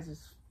finished size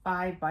is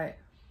 5 by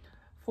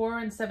 4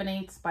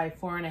 7/8 by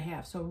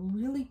 4.5. So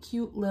really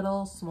cute,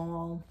 little,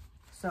 small.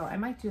 So I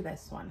might do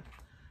this one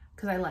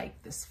because I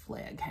like this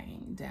flag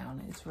hanging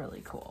down. It's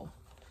really cool.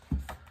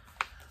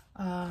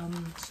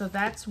 So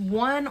that's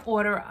one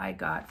order I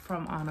got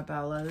from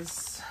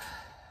Annabella's.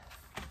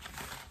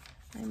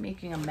 I'm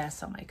making a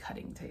mess on my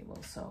cutting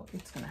table, so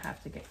it's gonna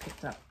have to get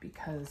picked up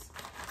because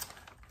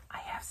I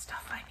have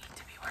stuff I need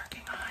to be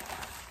working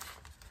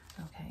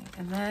on. Okay,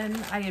 and then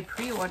I had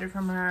pre-ordered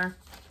from her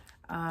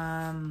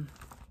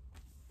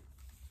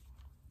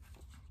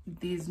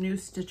these new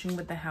Stitching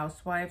with the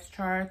Housewives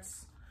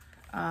charts.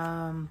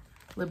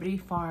 Liberty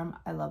Farm,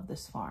 I love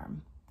this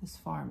farm. This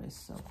farm is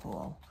so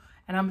cool.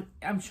 And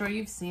I'm sure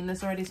you've seen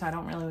this already, so I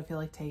don't really feel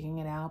like taking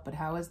it out, but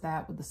how is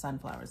that with the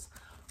sunflowers?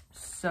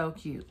 So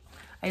cute.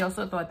 I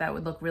also thought that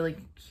would look really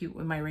cute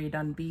with my Rae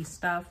Dunn B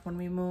stuff when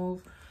we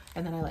move.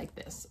 And then I like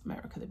this,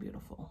 America the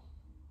Beautiful.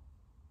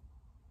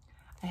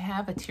 I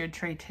have a tiered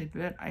tray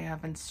tidbit I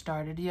haven't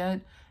started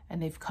yet,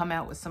 and they've come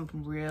out with some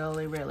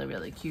really, really,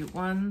 really cute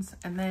ones.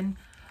 And then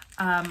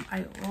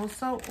I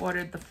also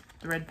ordered the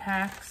thread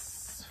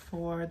packs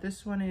for,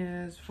 this one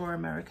is for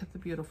America the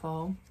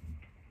Beautiful.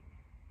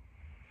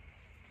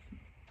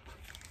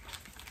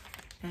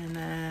 And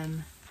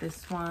then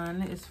this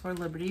one is for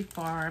Liberty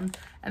Farm.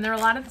 And they're a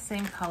lot of the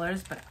same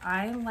colors, but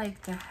I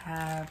like to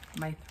have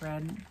my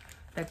thread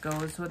that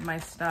goes with my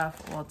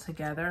stuff all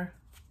together.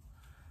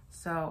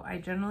 So I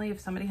generally,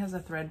 if somebody has a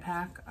thread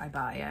pack, I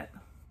buy it.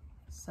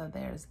 So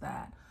there's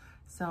that.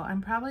 So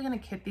I'm probably gonna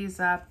kit these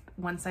up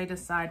once I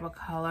decide what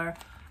color.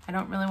 I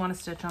don't really wanna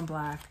stitch on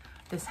black.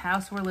 This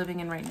house we're living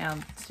in right now,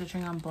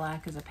 stitching on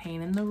black is a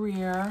pain in the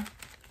rear.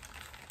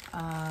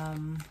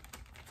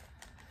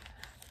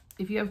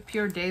 If you have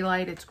pure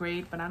daylight, it's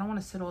great, but I don't want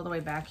to sit all the way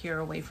back here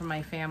away from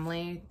my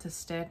family to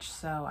stitch,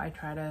 so I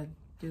try to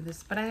do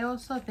this. But I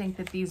also think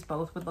that these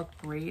both would look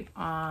great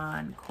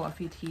on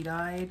coffee tea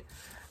dyed.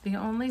 The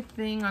only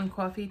thing on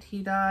coffee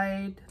tea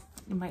dyed,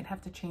 you might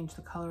have to change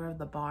the color of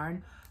the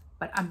barn,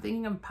 but I'm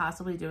thinking of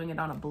possibly doing it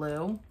on a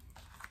blue.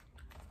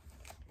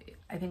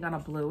 I think on a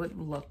blue it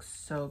looks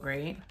so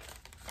great.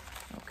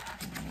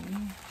 Okay,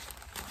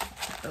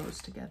 put those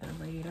together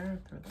later,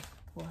 throw the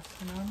floss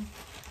in them.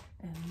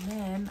 And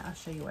then I'll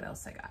show you what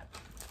else I got.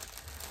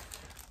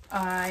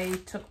 I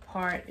took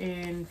part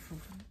in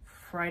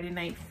Friday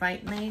Night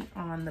Fight Night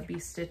on the Be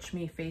Stitch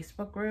Me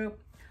Facebook group.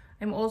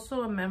 I'm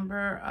also a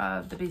member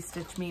of the Be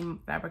Stitch Me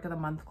Fabric of the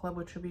Month Club,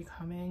 which will be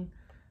coming.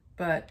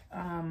 But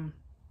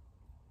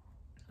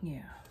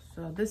yeah,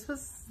 so this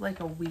was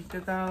like a week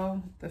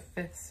ago, the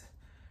 5th,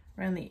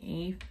 around the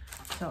 8th.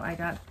 So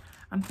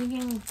I'm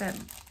thinking that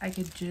I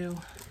could do,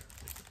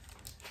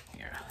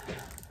 here.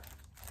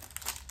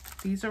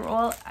 These are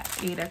all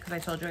Ada, because I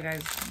told you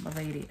guys love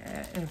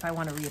Ada. If I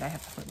want to read, I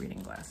have to put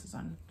reading glasses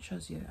on.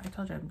 Shows you, I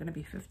told you I'm going to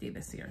be 50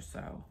 this year,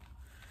 so.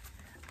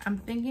 I'm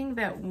thinking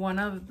that one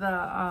of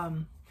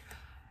the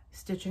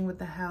Stitching with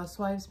the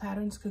Housewives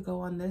patterns could go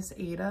on this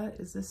Ada.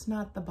 Is this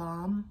not the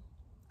bomb?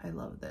 I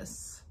love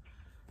this.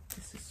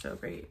 This is so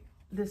great.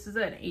 This is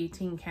an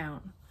 18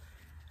 count.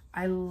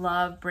 I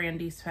love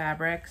Brandy's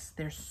fabrics.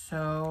 They're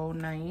so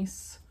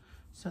nice.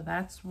 So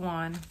that's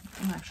one.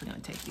 I'm actually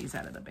going to take these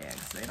out of the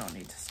bags. They don't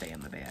need to stay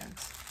in the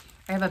bags.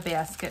 I have a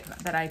basket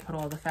that I put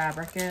all the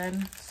fabric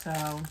in. So,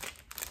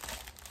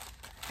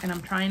 and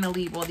I'm trying to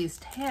leave all these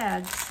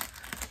tags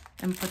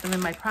and put them in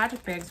my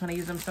project bags when I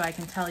use them so I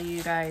can tell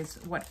you guys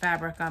what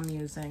fabric I'm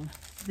using.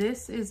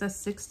 This is a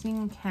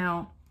 16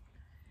 count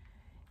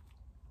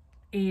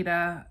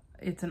Aida.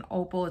 It's an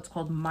opal. It's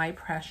called My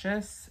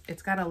Precious.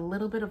 It's got a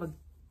little bit of a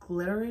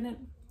glitter in it.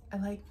 I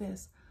like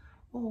this.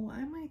 Oh,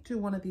 I might do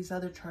one of these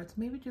other charts.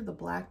 Maybe do the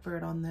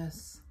blackbird on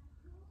this.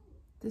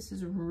 This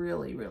is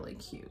really, really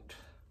cute.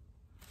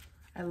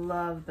 I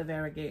love the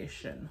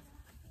variegation.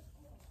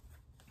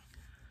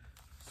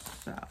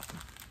 So,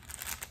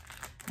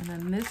 and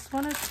then this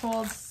one is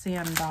called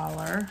Sand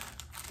Dollar.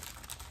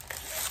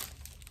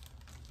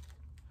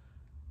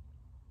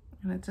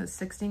 And it's a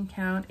 16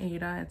 count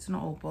Aida. It's an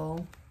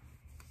opal.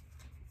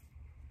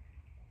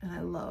 And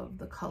I love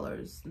the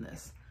colors in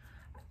this.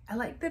 I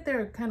like that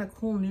they're kind of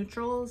cool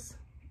neutrals,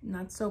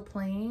 not so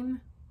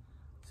plain.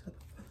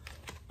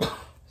 So,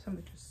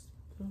 somebody just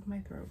blew my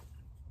throat.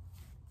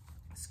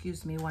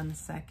 Excuse me 1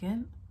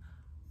 second.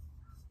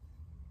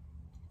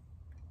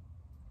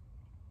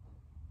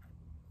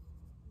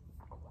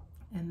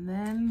 And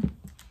then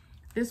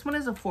this one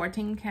is a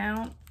 14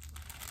 count.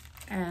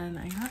 And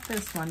I got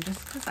this one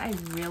just because I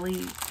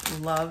really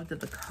loved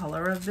the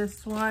color of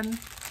this one.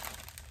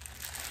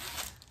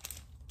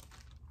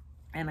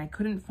 And I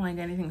couldn't find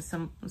anything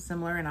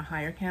similar in a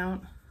higher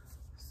count.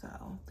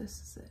 So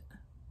this is it.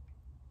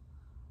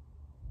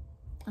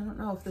 I don't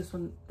know if this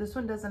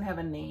one doesn't have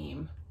a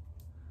name.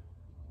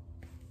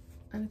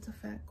 And it's a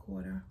fat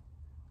quarter.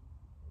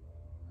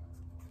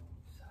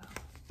 So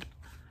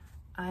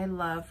I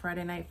love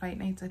Friday Night Fight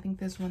Nights. I think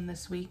there's one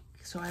this week.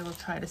 So I will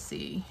try to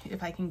see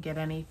if I can get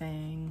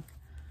anything.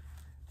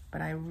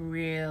 But I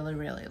really,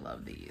 really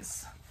love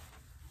these.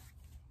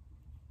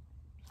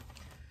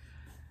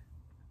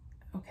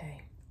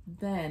 Okay,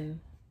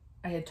 then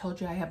I had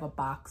told you I have a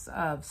box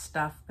of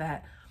stuff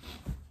that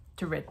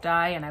to Rit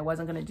dye, and I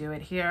wasn't going to do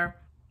it here,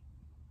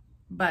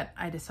 but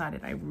I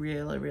decided I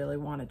really, really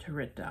wanted to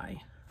Rit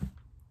dye.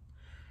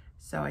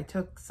 So I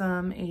took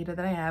some Aida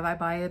that I have. I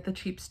buy the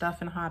cheap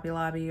stuff in Hobby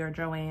Lobby or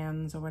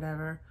Joann's or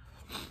whatever.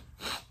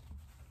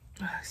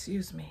 Oh,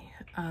 excuse me.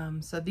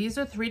 So these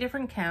are 3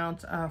 different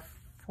counts, a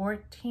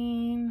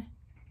 14,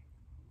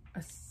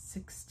 a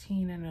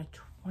 16, and a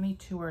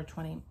 22 or a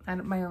 20.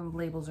 And my own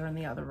labels are in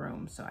the other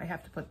room, so I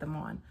have to put them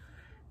on.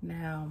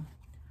 Now,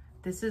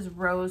 this is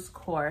rose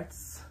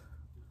quartz.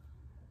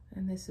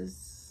 And this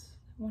is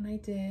one I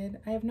did.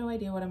 I have no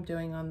idea what I'm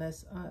doing on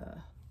this.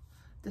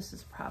 This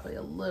is probably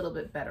a little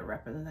bit better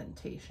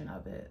representation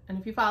of it. And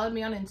if you followed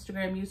me on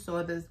Instagram, you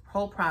saw this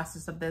whole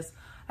process of this.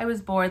 I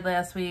was bored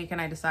last week and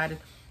I decided,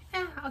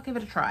 I'll give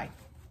it a try.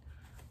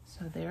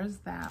 So there's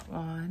that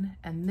one.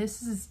 And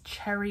this is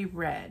cherry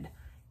red.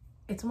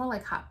 It's more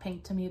like hot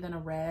pink to me than a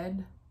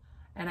red.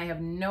 And I have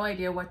no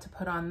idea what to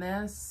put on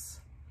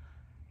this.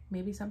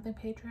 Maybe something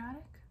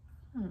patriotic?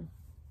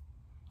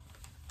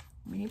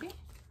 Maybe?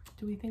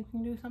 Do we think we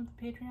can do something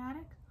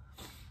patriotic?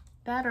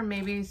 That, or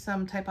maybe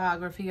some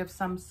typography of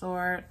some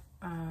sort.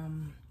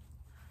 And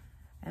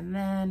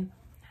then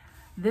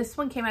this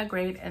one came out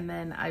great. And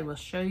then I will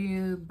show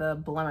you the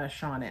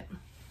blemish on it.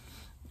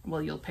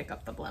 Well, you'll pick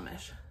up the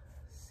blemish.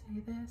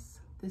 See this?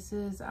 This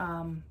is,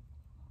 I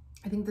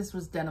think this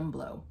was denim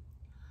blue.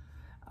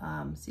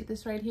 See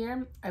this right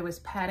here? I was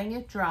patting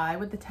it dry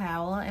with the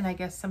towel, and I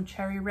guess some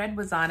cherry red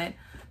was on it,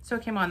 so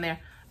it came on there.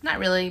 Not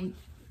really,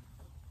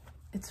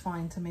 it's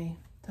fine to me.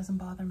 Doesn't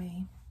bother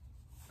me.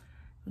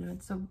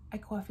 So I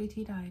coffee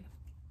tea dyed.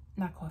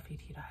 Not coffee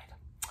tea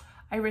dyed.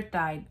 I Rit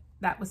dyed.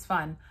 That was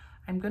fun.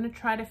 I'm gonna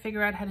try to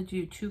figure out how to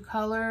do 2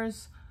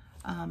 colors.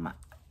 I'm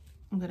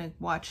gonna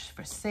watch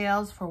for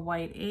sales for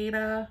white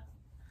Aida.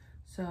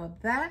 So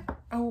that,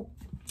 oh,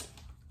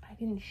 I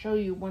didn't show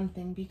you one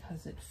thing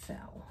because it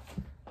fell.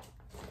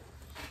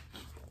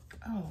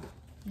 Oh,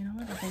 you know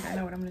what? I think I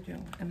know what I'm gonna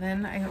do. And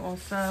then I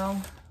also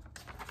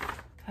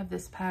have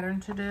this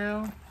pattern to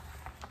do.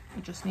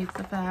 It just needs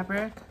the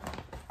fabric.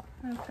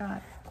 I've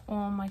got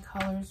all my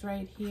colors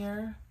right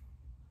here.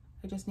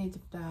 I just need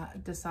to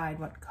decide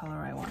what color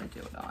I want to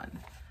do it on.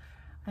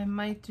 I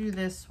might do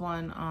this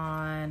one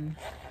on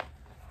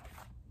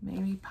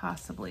maybe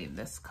possibly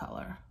this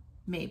color.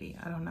 Maybe,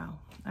 I don't know.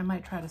 I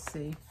might try to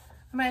see.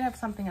 I might have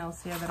something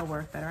else here that'll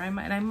work better. I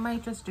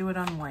might just do it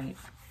on white.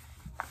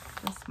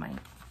 This might.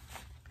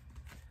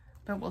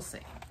 But we'll see.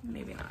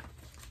 Maybe not.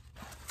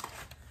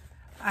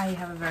 I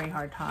have a very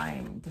hard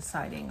time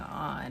deciding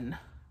on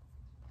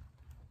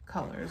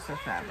colors of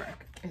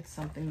fabric. It's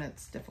something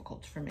that's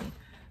difficult for me.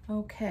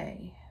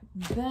 Okay,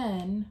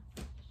 then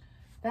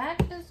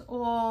that is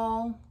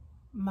all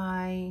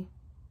my,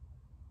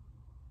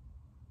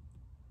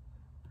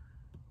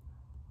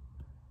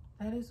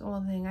 that is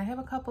all thing. I have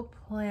a couple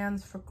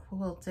plans for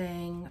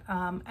quilting.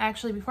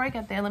 Actually, before I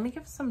get there, let me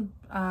give some,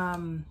 let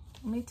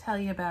me tell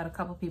you about a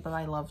couple people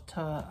I love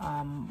to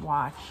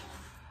watch.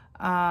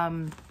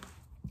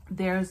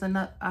 There's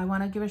another, I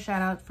want to give a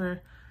shout out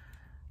for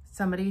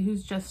somebody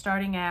who's just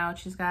starting out.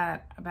 She's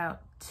got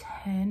about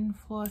 10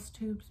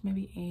 Flosstubes,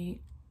 maybe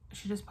 8.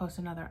 She just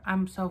posted another.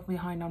 I'm so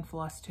behind on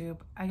Flosstube.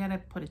 I gotta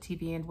put a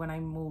TV in when I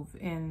move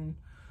in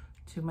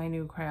to my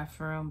new craft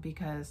room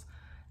because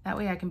That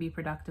way I can be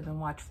productive and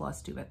watch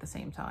Flosstube at the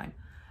same time.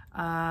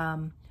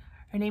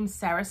 Her name's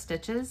Sarah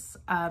Stitches.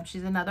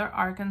 She's another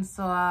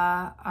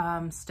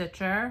Arkansas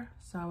stitcher.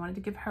 So I wanted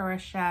to give her a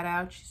shout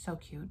out. She's so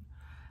cute.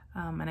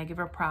 And I give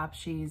her props.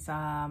 She's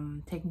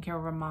taking care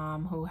of her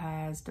mom who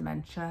has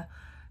dementia.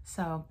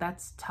 So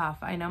that's tough.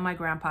 I know my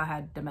grandpa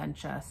had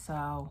dementia,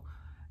 so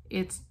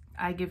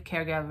I give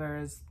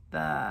caregivers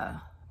the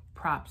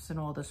props in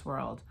all this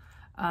world.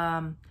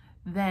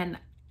 Then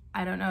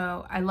I don't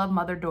know, I love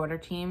mother-daughter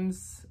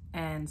teams,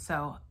 and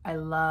so I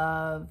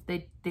love,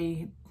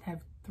 they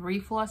have 3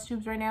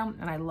 Flosstubes right now,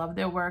 and I love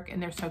their work,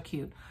 and they're so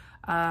cute.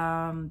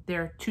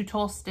 They're Two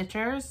Tall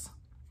Stitchers.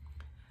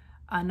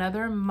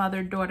 Another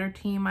mother-daughter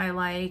team I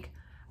like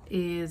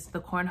is the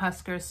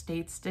Cornhusker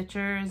State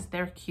Stitchers.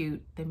 They're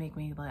cute. They make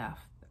me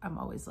laugh. I'm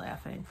always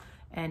laughing.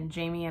 And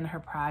Jamie and her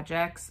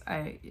projects.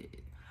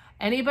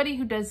 Anybody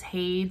who does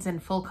Hades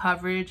and full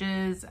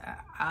coverages,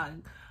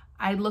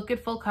 I look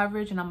at full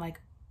coverage and I'm like,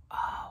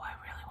 oh, I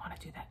really want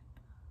to do that.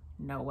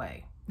 No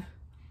way.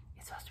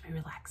 It's supposed to be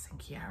relaxing,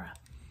 Kiara.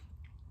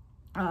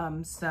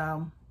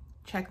 So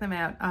check them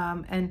out.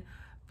 And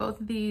both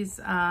of these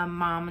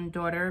mom and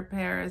daughter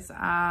pairs,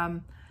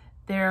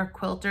 they're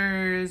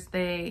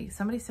quilters.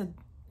 Somebody said,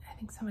 I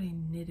think somebody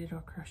knitted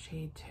or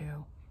crocheted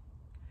too.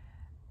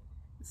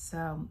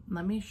 So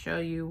let me show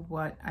you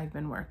what I've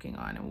been working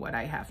on and what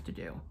I have to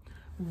do.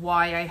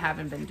 Why I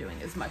haven't been doing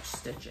as much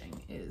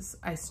stitching is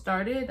I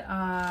started,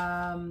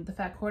 the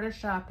Fat Quarter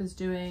Shop is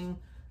doing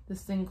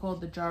this thing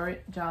called the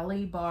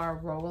Jolly Bar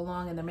Roll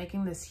Along, and they're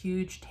making this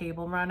huge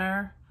table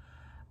runner.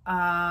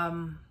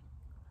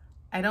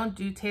 I don't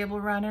do table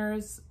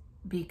runners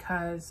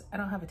because I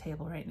don't have a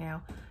table right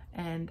now,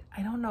 and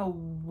I don't know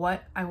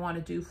what I want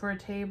to do for a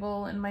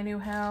table in my new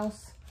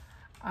house.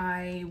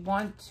 I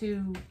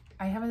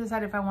haven't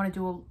decided if I want to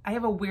do I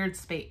have a weird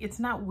space. It's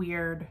not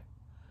weird.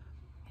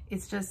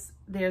 It's just,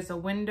 there's a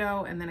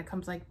window and then it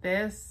comes like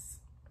this.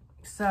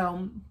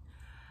 So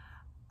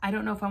I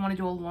don't know if I want to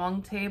do a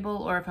long table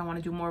or if I want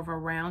to do more of a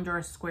round or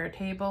a square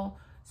table.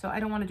 So I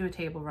don't want to do a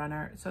table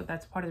runner. So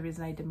that's part of the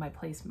reason I did my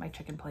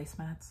chicken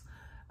placemats.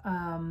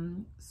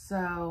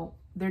 So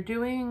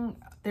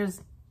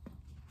there's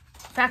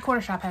Fat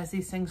Quarter Shop has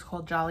these things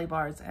called Jolly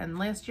Bars. And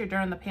last year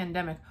during the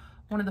pandemic,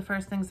 one of the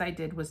first things I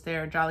did was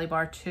their Jolly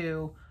Bar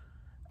 2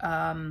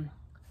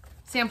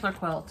 sampler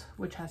quilt,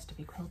 which has to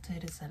be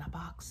quilted. It's in a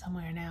box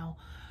somewhere now.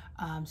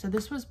 So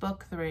this was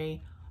book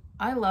 3.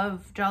 I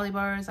love Jolly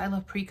Bars. I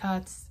love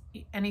pre-cuts.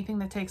 Anything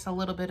that takes a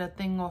little bit of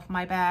thing off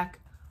my back,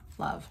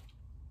 love.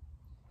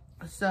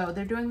 So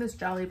they're doing this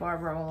Jolly Bar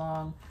roll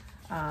along.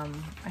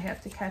 I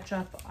have to catch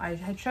up. I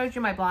had showed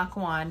you my block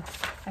 1.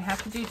 I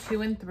have to do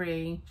 2 and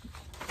 3.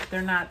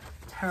 They're not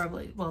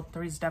terribly, well,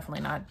 3 is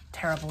definitely not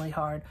terribly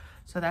hard.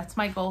 So that's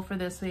my goal for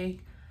this week.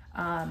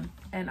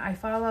 And I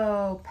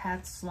follow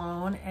Pat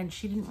Sloan, and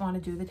she didn't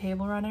want to do the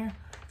table runner.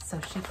 So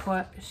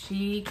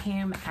she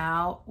came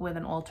out with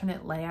an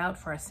alternate layout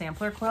for a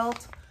sampler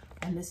quilt.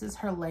 And this is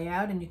her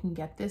layout, and you can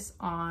get this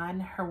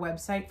on her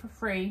website for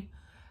free.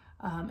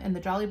 And the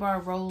Jolly Bar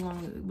roll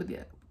along, with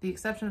the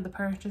exception of the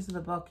purchase of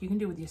the book, you can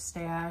do with your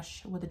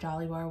stash, with a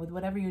Jolly Bar, with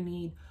whatever you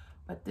need.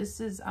 But this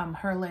is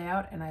her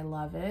layout, and I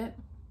love it.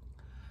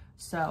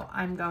 So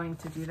I'm going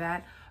to do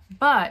that.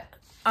 But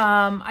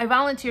I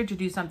volunteered to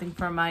do something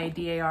for my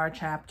DAR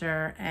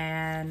chapter,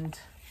 and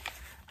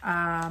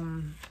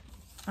I'm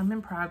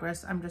in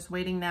progress. I'm just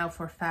waiting now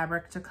for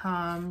fabric to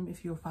come.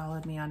 If you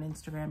followed me on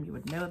Instagram, you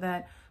would know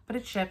that, but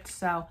it shipped.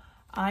 So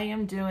I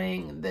am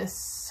doing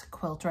this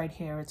quilt right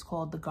here. It's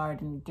called the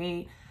Garden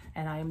Gate,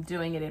 and I am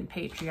doing it in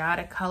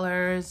patriotic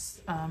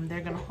colors.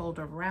 They're gonna hold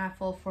a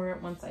raffle for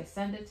it once I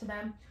send it to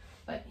them.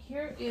 But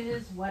here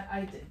is what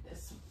I did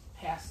this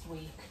past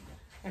week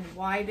and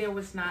why there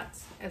was not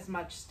as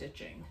much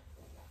stitching.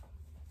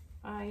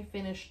 I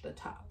finished the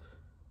top.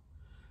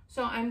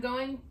 So I'm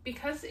going,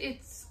 because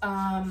it's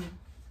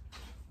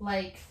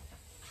like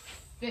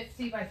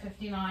 50 by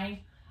 59,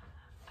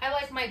 I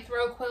like my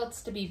throw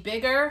quilts to be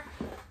bigger.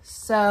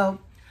 So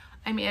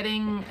I'm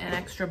adding an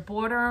extra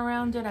border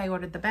around it. I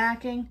ordered the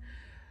backing.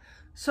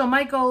 So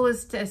my goal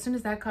is to, as soon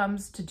as that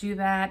comes, to do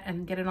that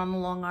and get it on the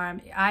long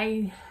arm.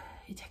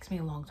 It takes me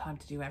a long time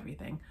to do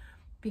everything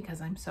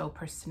because I'm so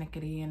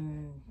persnickety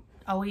and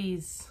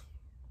always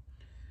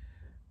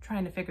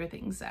trying to figure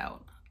things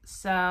out.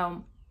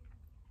 So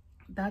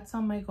that's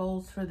on my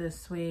goals for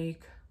this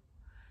week.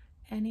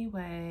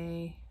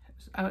 Anyway,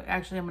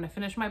 actually I'm going to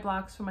finish my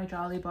blocks for my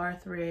Jolly Bar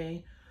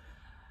 3.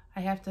 I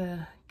have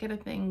to get a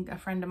thing. A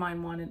friend of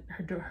mine wanted,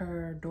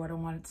 her daughter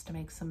wants to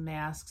make some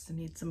masks and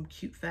need some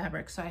cute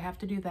fabric. So I have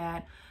to do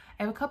that.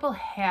 I have a couple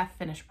half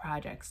finished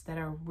projects that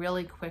are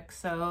really quick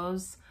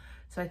sews.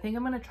 So I think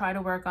I'm going to try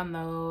to work on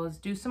those,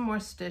 do some more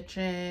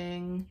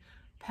stitching,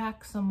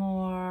 pack some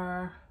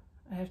more.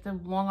 I have to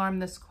long arm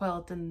this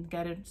quilt and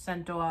get it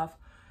sent off.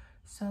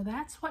 So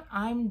that's what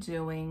I'm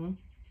doing.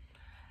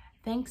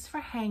 Thanks for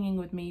hanging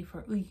with me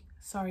for,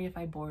 sorry if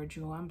I bored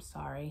you. I'm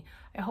sorry.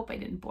 I hope I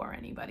didn't bore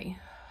anybody.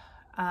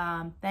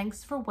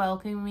 Thanks for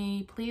welcoming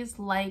me. Please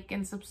like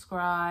and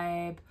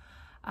subscribe.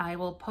 I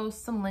will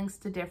post some links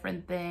to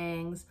different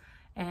things,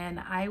 and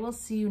I will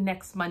see you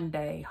next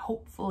Monday.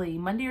 Hopefully,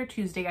 Monday or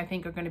Tuesday, I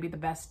think, are going to be the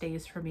best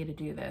days for me to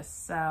do this.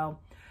 So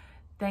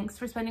thanks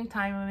for spending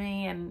time with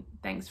me, and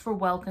thanks for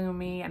welcoming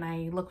me, and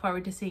I look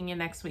forward to seeing you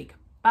next week.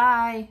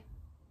 Bye.